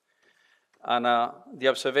 And the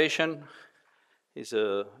observation is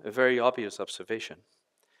a very obvious observation.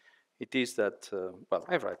 It is that, well,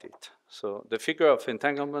 I write it. So the figure of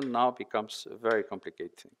entanglement now becomes a very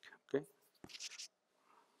complicated thing, okay?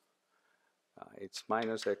 It's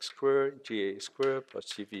minus x squared, GA squared, plus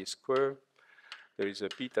CV squared. There is a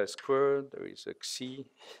beta squared, there is a xc.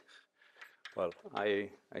 Well, I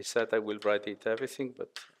said I will write it everything, but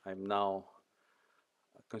I'm now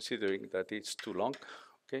considering that it's too long,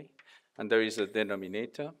 okay? And there is a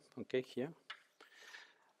denominator, okay, here.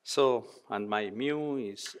 So, and my mu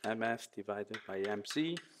is mf divided by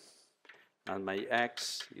mz, and my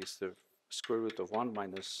x is the square root of 1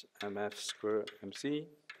 minus mf square mz.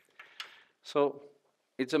 So,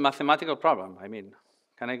 it's a mathematical problem. I mean,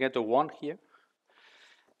 can I get a 1 here?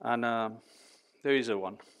 And there is a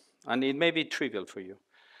 1. And it may be trivial for you,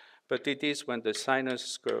 but it is when the sinus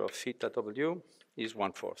square of theta w is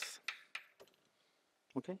 1/4.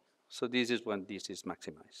 Okay? So this is when this is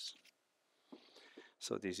maximized.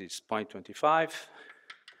 So this is 0.25.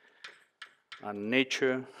 And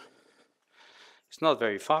nature is not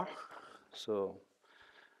very far. So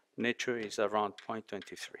nature is around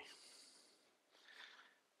 0.23.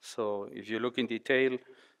 So if you look in detail,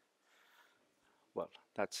 well,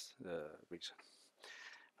 that's the reason.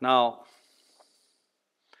 Now,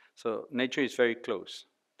 so nature is very close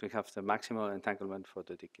to have the maximal entanglement for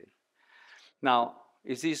the decay. Now,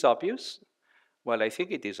 is this obvious? Well, I think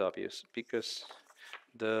it is obvious because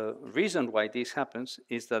the reason why this happens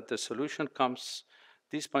is that the solution comes,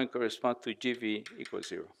 this point corresponds to GV equals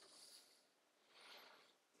 0.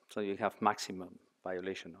 So you have maximum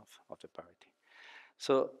violation of the parity.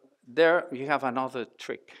 So there you have another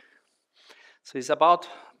trick. So it's about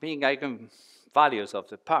being eigenvalues of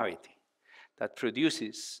the parity that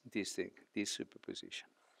produces this thing, this superposition.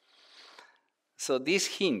 So this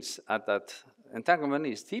hints at that entanglement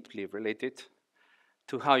is deeply related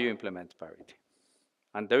to how you implement parity.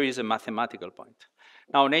 And there is a mathematical point.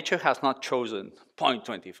 Now, nature has not chosen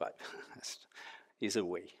 0.25. It's a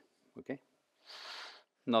way, okay?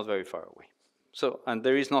 Not very far away. So, and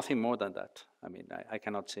there is nothing more than that. I mean, I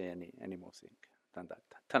cannot say any more thing than that.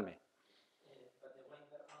 Tell me. But the one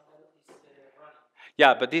that under is running.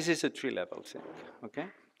 Yeah, but this is a tree-level thing, okay?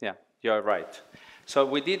 Yeah, you're right. So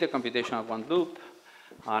we did the computation of one loop,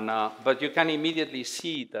 and, but you can immediately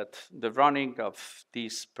see that the running of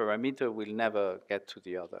this parameter will never get to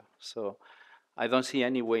the other. So I don't see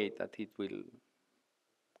any way that it will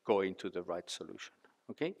go into the right solution,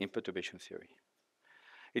 okay, in perturbation theory.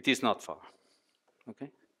 It is not far,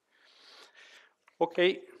 okay?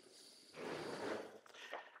 Okay.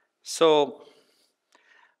 So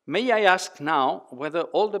may I ask now whether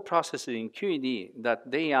all the processes in QED that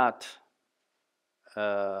they add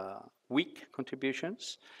weak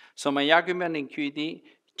contributions. So my argument in QED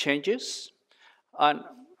changes. And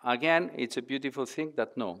again, it's a beautiful thing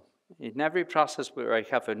that no. In every process where I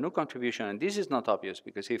have a new contribution, and this is not obvious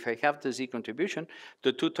because if I have the Z contribution,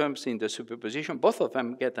 the two terms in the superposition, both of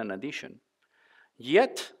them get an addition.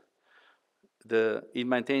 Yet, it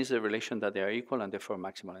maintains the relation that they are equal and therefore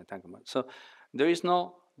maximal entanglement. So there is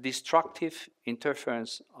no destructive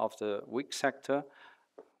interference of the weak sector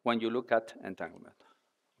when you look at entanglement.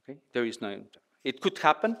 Okay? There is no, it could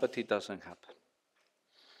happen, but it doesn't happen.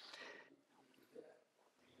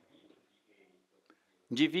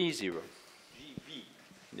 GV is 0. GV?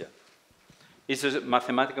 Yeah. It's a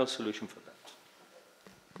mathematical solution for that.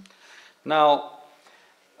 Now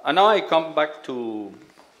I come back to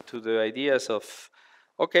the ideas of,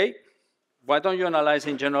 okay, why don't you analyze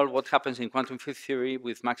in general what happens in quantum field theory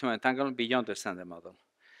with maximum entanglement beyond the standard model?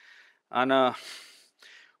 And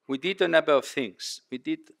we did a number of things. We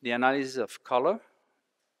did the analysis of color,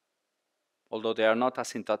 although they are not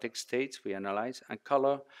asymptotic states we analyze, and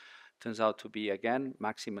color turns out to be, again,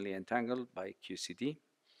 maximally entangled by QCD.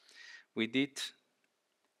 We did,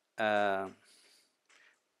 there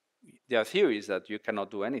are theories that you cannot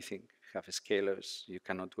do anything. You have scalars, you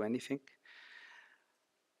cannot do anything.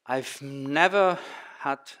 I've never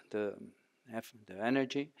had the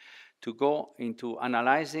energy to go into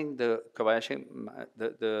analyzing the Kobayashi,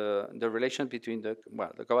 the relation between the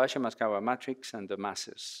Kobayashi-Maskawa matrix and the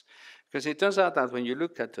masses. Because it turns out that when you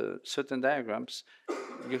look at certain diagrams,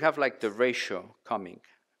 you have like the ratio coming.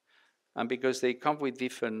 And because they come with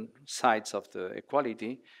different sides of the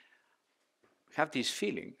equality, you have this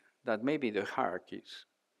feeling that maybe the hierarchies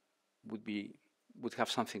would have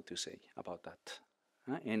something to say about that.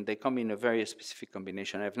 And they come in a very specific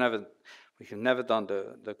combination. We have never done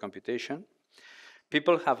the computation.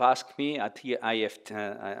 People have asked me at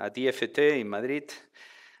IFT in Madrid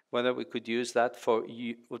whether we could use that for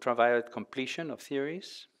ultraviolet completion of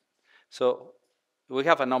theories. So we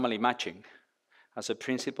have anomaly matching as a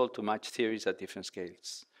principle to match theories at different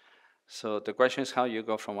scales. So the question is how you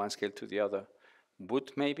go from one scale to the other.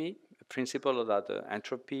 Would maybe a principle that the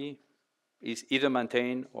entropy is either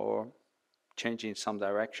maintained or change in some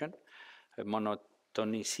direction. A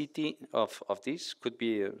monotonicity of this could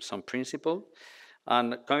be some principle.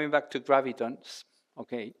 And coming back to gravitons,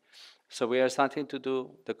 okay, so we are starting to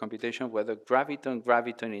do the computation whether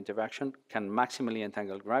graviton-graviton interaction can maximally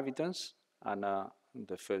entangle gravitons. And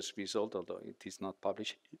the first result, although it is not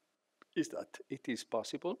published, is that it is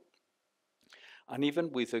possible. And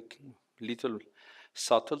even with a little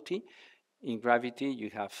subtlety, in gravity you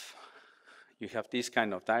have these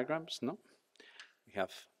kind of diagrams, no? You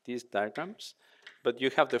have these diagrams, but you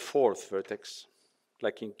have the fourth vertex,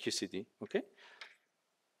 like in QCD, okay?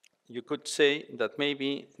 You could say that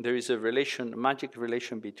maybe there is a relation, a magic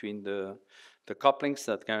relation between the couplings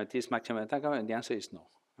that guarantees maximum entanglement, and the answer is no.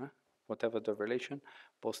 Whatever the relation,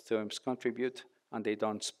 both terms contribute, and they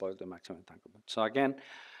don't spoil the maximum entanglement. So again,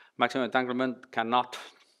 maximum entanglement cannot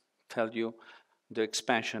tell you the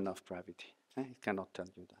expansion of gravity. It cannot tell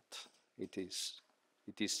you that. It is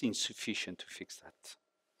insufficient to fix that.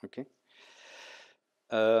 Okay.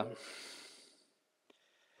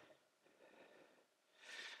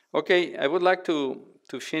 Okay, I would like to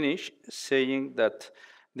finish saying that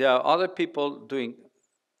there are other people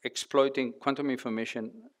exploiting quantum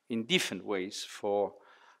information in different ways for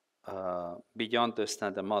beyond the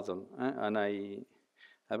standard model. And I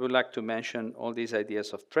would like to mention all these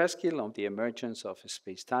ideas of Preskill on the emergence of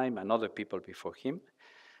space-time and other people before him.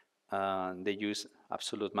 They use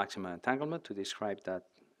absolute maximum entanglement to describe that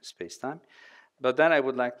space-time. But then I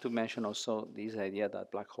would like to mention also this idea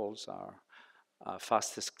that black holes are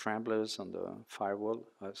fastest scramblers on the firewall.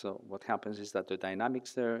 So what happens is that the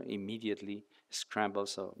dynamics there immediately scramble,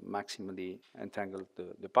 so maximally entangle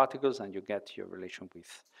the particles, and you get your relation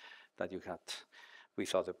that you had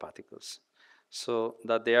with other particles. So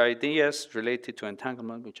that there are ideas related to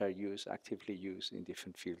entanglement which are actively used in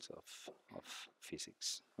different fields of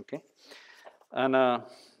physics. Okay, and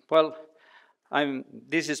well,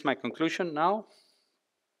 this is my conclusion now.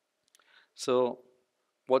 So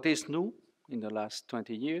what is new in the last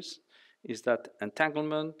 20 years is that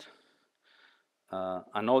entanglement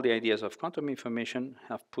and all the ideas of quantum information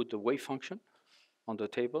have put the wave function on the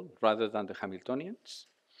table rather than the Hamiltonians.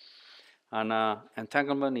 And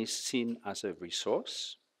entanglement is seen as a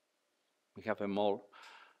resource. We have a more,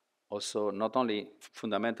 also not only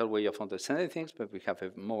fundamental way of understanding things, but we have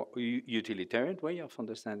a more utilitarian way of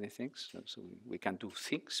understanding things. So we can do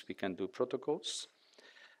things, we can do protocols.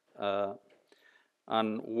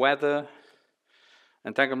 And whether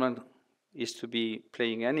entanglement is to be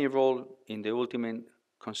playing any role in the ultimate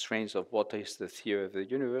constraints of what is the theory of the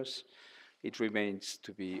universe, it remains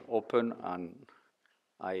to be open, and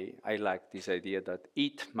I like this idea that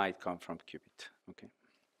it might come from qubit. Okay,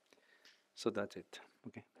 so that's it.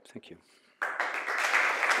 Okay, thank you.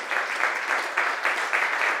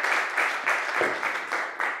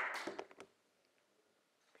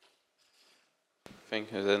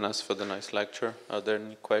 Thank you, Denas, for the nice lecture. Are there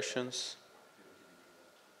any questions?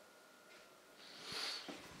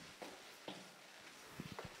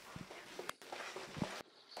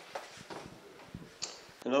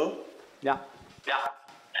 Hello? Yeah.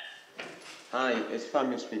 Hi, it's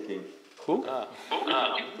Fabio speaking. Who?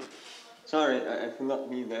 Sorry, I could not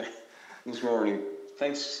be there this morning.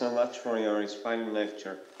 Thanks so much for your inspiring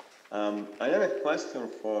lecture. I have a question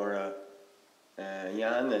for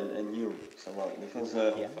Jan and you, because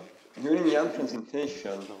during Jan's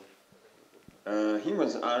presentation, he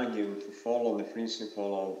was arguing to follow the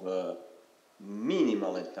principle of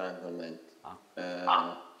minimal entanglement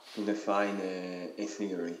to define a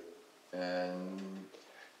theory. And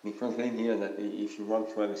because the idea that if you want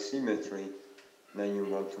to have a symmetry, then you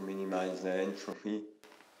want to minimize the entropy,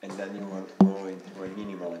 and then you want to go into a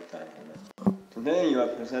minimal entanglement. Today you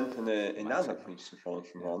have presented another principle,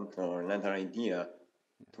 if you want, or another idea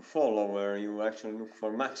to follow, where you actually look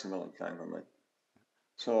for maximal entanglement.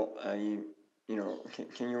 So can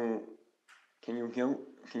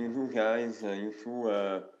you guys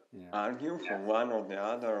argue for one or the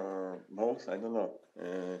other or both? I don't know.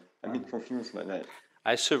 I'm a bit confused by that.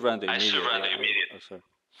 I surrender immediately. Oh, sorry.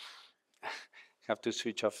 Have to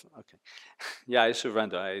switch off. Okay. Yeah, I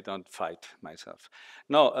surrender. I don't fight myself.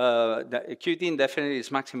 No, the QD definitely is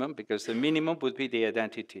maximum, because the minimum would be the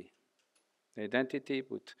identity. The identity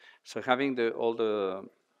would, so having all the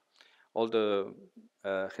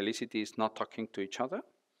helicities not talking to each other,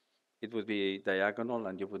 it would be diagonal,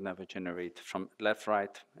 and you would never generate from left,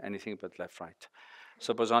 right, anything but left, right.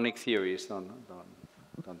 So bosonic theories don't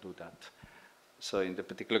do that. So in the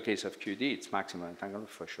particular case of QD, it's maximum entanglement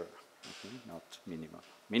for sure, okay? Not minimal.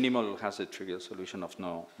 Minimal has a trivial solution of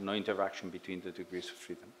no interaction between the degrees of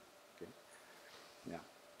freedom. Okay? Yeah.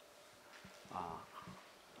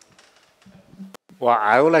 Well,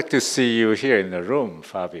 I would like to see you here in the room,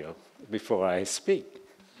 Fabio, before I speak.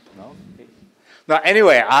 No? No,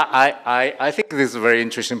 anyway, I think this is a very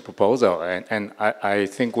interesting proposal, and I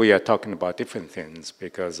think we are talking about different things,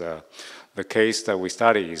 because the case that we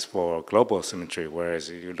study is for global symmetry, whereas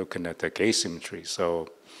you're looking at the gauge symmetry. So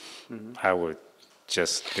I would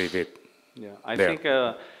just leave it. Yeah, I there. think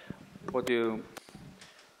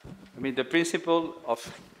the principle of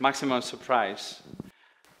maximum surprise,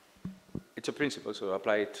 it's a principle, so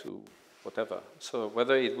apply it to whatever. So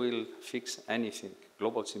whether it will fix anything,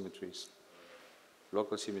 global symmetries,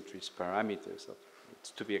 local symmetries, parameters,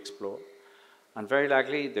 it's to be explored. And very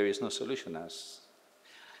likely there is no solution,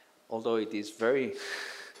 although it is very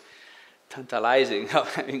tantalizing.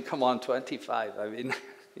 I mean, come on, 25. I mean,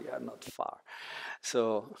 you are not far.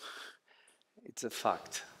 So it's a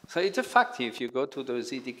fact. So it's a fact. If you go to the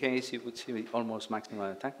ZDKs, you would see almost maximum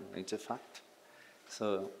entanglement. It's a fact.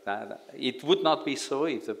 So it would not be so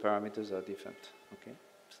if the parameters are different. Okay.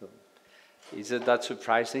 So is it that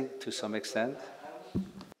surprising to some extent?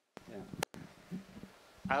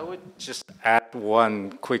 I would just add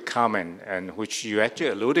one quick comment, and which you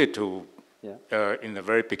actually alluded to in the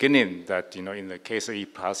very beginning, that in the case of E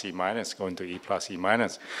plus E minus going to E plus E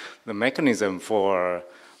minus, the mechanism for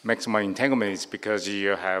maximum entanglement is because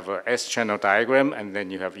you have a S-channel diagram, and then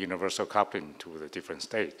you have universal coupling to the different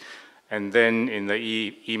states. And then in the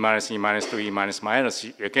E minus to E minus minus,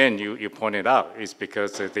 again, you pointed out, is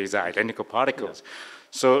because these are identical particles. Yeah.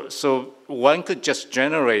 So one could just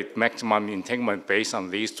generate maximum entanglement based on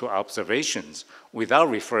these two observations without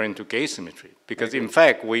referring to gauge symmetry. Because in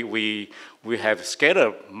fact, we have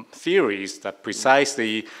scalar theories that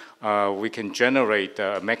precisely we can generate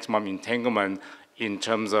maximum entanglement in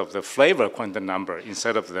terms of the flavor quantum number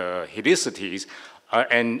instead of the helicities.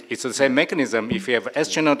 And it's the same mechanism. If you have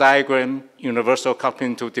S-channel diagram, universal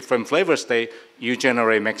coupling to different flavor state, you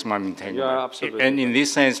generate maximum entanglement. Yeah, absolutely. And in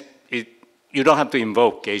this sense, you don't have to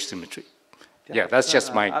invoke gauge symmetry. Yeah, that's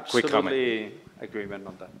just my quick comment. Absolutely agreement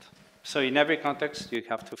on that. So in every context, you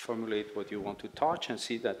have to formulate what you want to touch and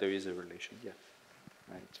see that there is a relation. Yeah,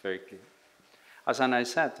 right, it's very clear. As I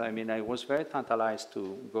said, I mean, I was very tantalized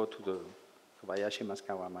to go to the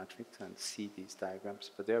Kobayashi-Maskawa matrix and see these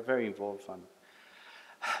diagrams, but they are very involved and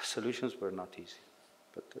solutions were not easy.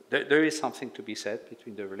 But there is something to be said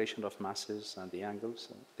between the relation of masses and the angles.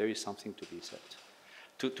 And there is something to be said.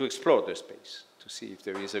 To explore the space, to see if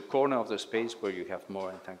there is a corner of the space where you have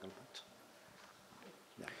more entanglement.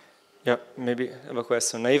 Yeah, maybe I have a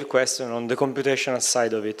question, naive question on the computational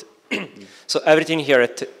side of it. So everything here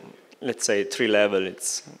at, let's say, 3 level,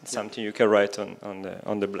 it's something you can write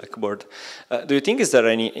on the blackboard. Do you think is there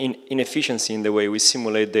any inefficiency in the way we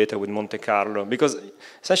simulate data with Monte Carlo? Because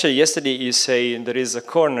essentially yesterday you say there is a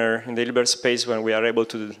corner in the Hilbert space when we are able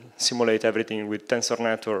to simulate everything with tensor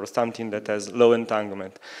network or something that has low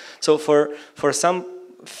entanglement. So for some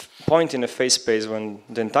point in a phase space when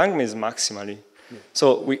the entanglement is maximally,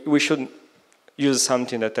 so we should use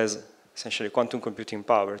something that has essentially quantum computing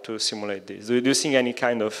power to simulate this. Do you see any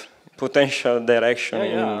kind of potential direction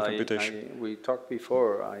in computation? We talked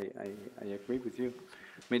before, I agree with you.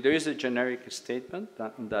 I mean, there is a generic statement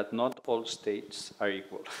that not all states are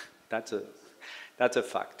equal. That's a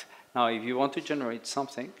fact. Now, if you want to generate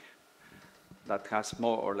something that has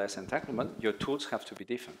more or less entanglement, your tools have to be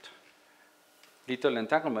different. Little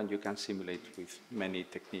entanglement you can simulate with many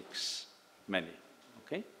techniques,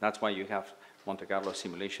 okay? That's why you have Monte Carlo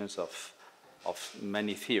simulations of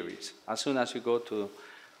many theories. As soon as you go to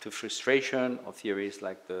frustration of theories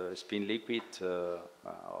like the spin liquid or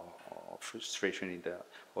frustration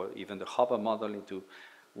or even the Hubble model into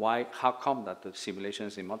how come that the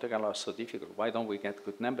simulations in Monte Carlo are so difficult? Why don't we get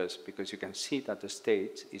good numbers? Because you can see that the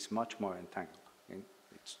state is much more entangled.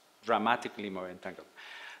 It's dramatically more entangled.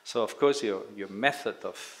 So of course your method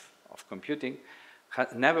of computing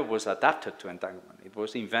never was adapted to entanglement. It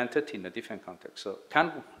was invented in a different context. So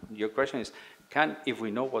your question is, if we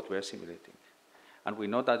know what we're simulating, and we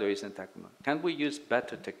know that there is entanglement, can we use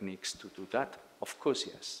better techniques to do that? Of course,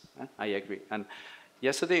 yes. I agree. And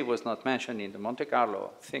yesterday it was not mentioned in the Monte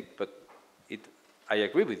Carlo thing, but I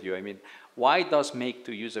agree with you. I mean, why does make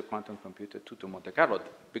to use a quantum computer to do Monte Carlo?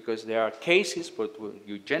 Because there are cases where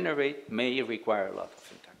you generate may require a lot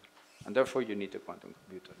of entanglement. And therefore you need a quantum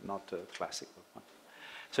computer, not a classical one.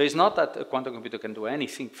 So it's not that a quantum computer can do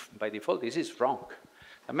anything by default. This is wrong.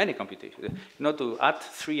 There are many computations. To add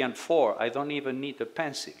 3 and 4, I don't even need a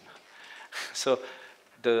pencil. So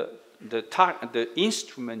the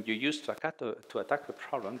instrument you use to attack a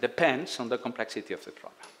problem depends on the complexity of the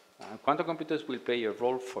problem. Quantum computers will play a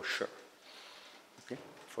role for sure. Okay,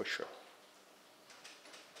 for sure.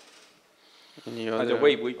 By the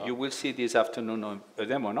way, you will see this afternoon a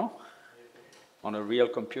demo, no? On a real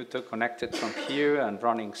computer connected from here and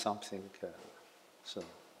running something. So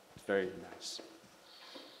it's very nice.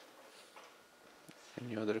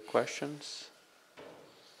 Any other questions?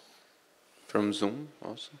 From Zoom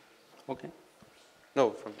also? Okay.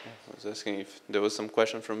 No, I was asking if there was some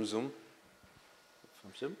question from Zoom.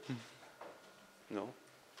 From Zoom? No.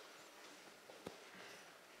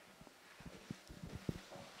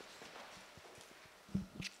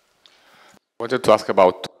 I wanted to ask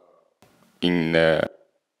about including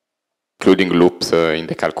loops in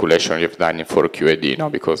the calculation you've done for QED, no?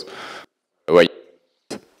 Because when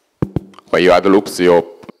you add loops, you...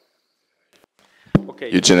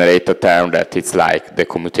 you generate a term that it's like the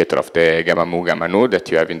commutator of the gamma mu that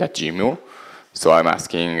you have in that G mu. So I'm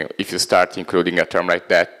asking if you start including a term like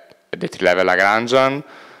that at the tree-level Lagrangian,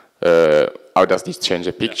 how does this change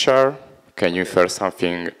the picture? Can you infer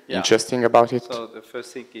something interesting about it? So the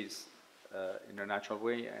first thing is, in a natural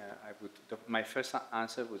way, my first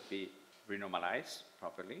answer would be renormalize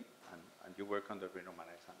properly, and you work on the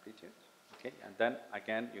renormalized amplitude, okay? And then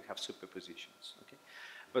again, you have superpositions, okay?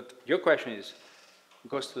 But your question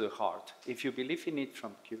goes to the heart. If you believe in it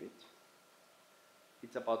from qubit,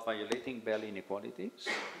 it's about violating Bell inequalities.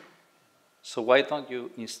 So why don't you,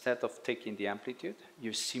 instead of taking the amplitude,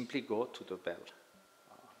 you simply go to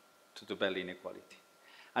the Bell inequality.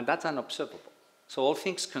 And that's unobservable. So all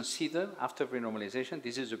things considered, after renormalization,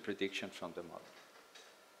 this is a prediction from the model.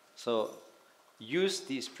 So use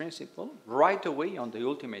this principle right away on the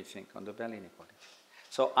ultimate thing, on the Bell inequality.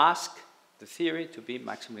 So ask the theory to be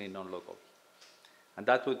maximally non-local. And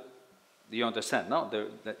that would, you understand, no?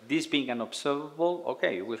 This being unobservable,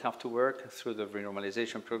 okay, we'll have to work through the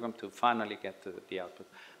renormalization program to finally get the output.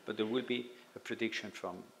 But there will be a prediction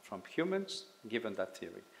from humans given that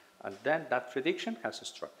theory. And then that prediction has a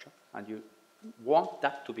structure, and you want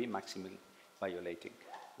that to be maximally violating.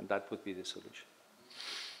 And that would be the solution.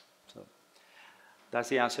 So that's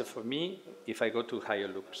the answer for me if I go to higher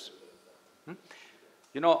loops.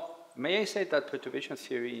 You know, may I say that perturbation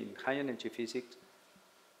theory in high energy physics,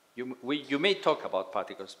 you may talk about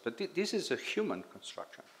particles, but this is a human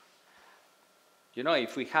construction. You know,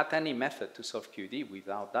 if we had any method to solve QED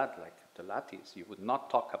without that, like the lattice, you would not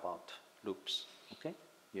talk about loops, okay?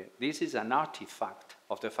 Yeah. This is an artifact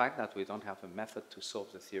of the fact that we don't have a method to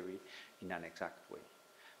solve the theory in an exact way.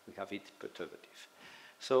 We have it perturbative.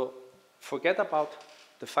 So forget about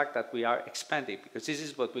the fact that we are expanding, because this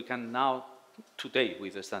is what we can now, today,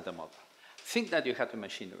 with the standard model. Think that you had a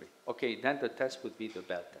machinery. Okay, then the test would be the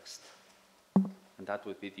Bell test. And that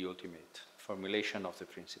would be the ultimate formulation of the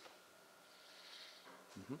principle.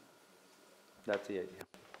 That's the idea.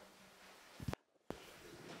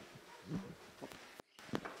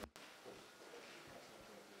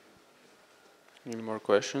 Any more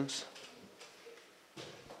questions?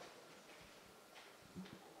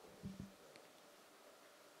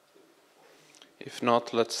 If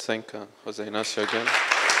not, let's thank Jose Ignacio again.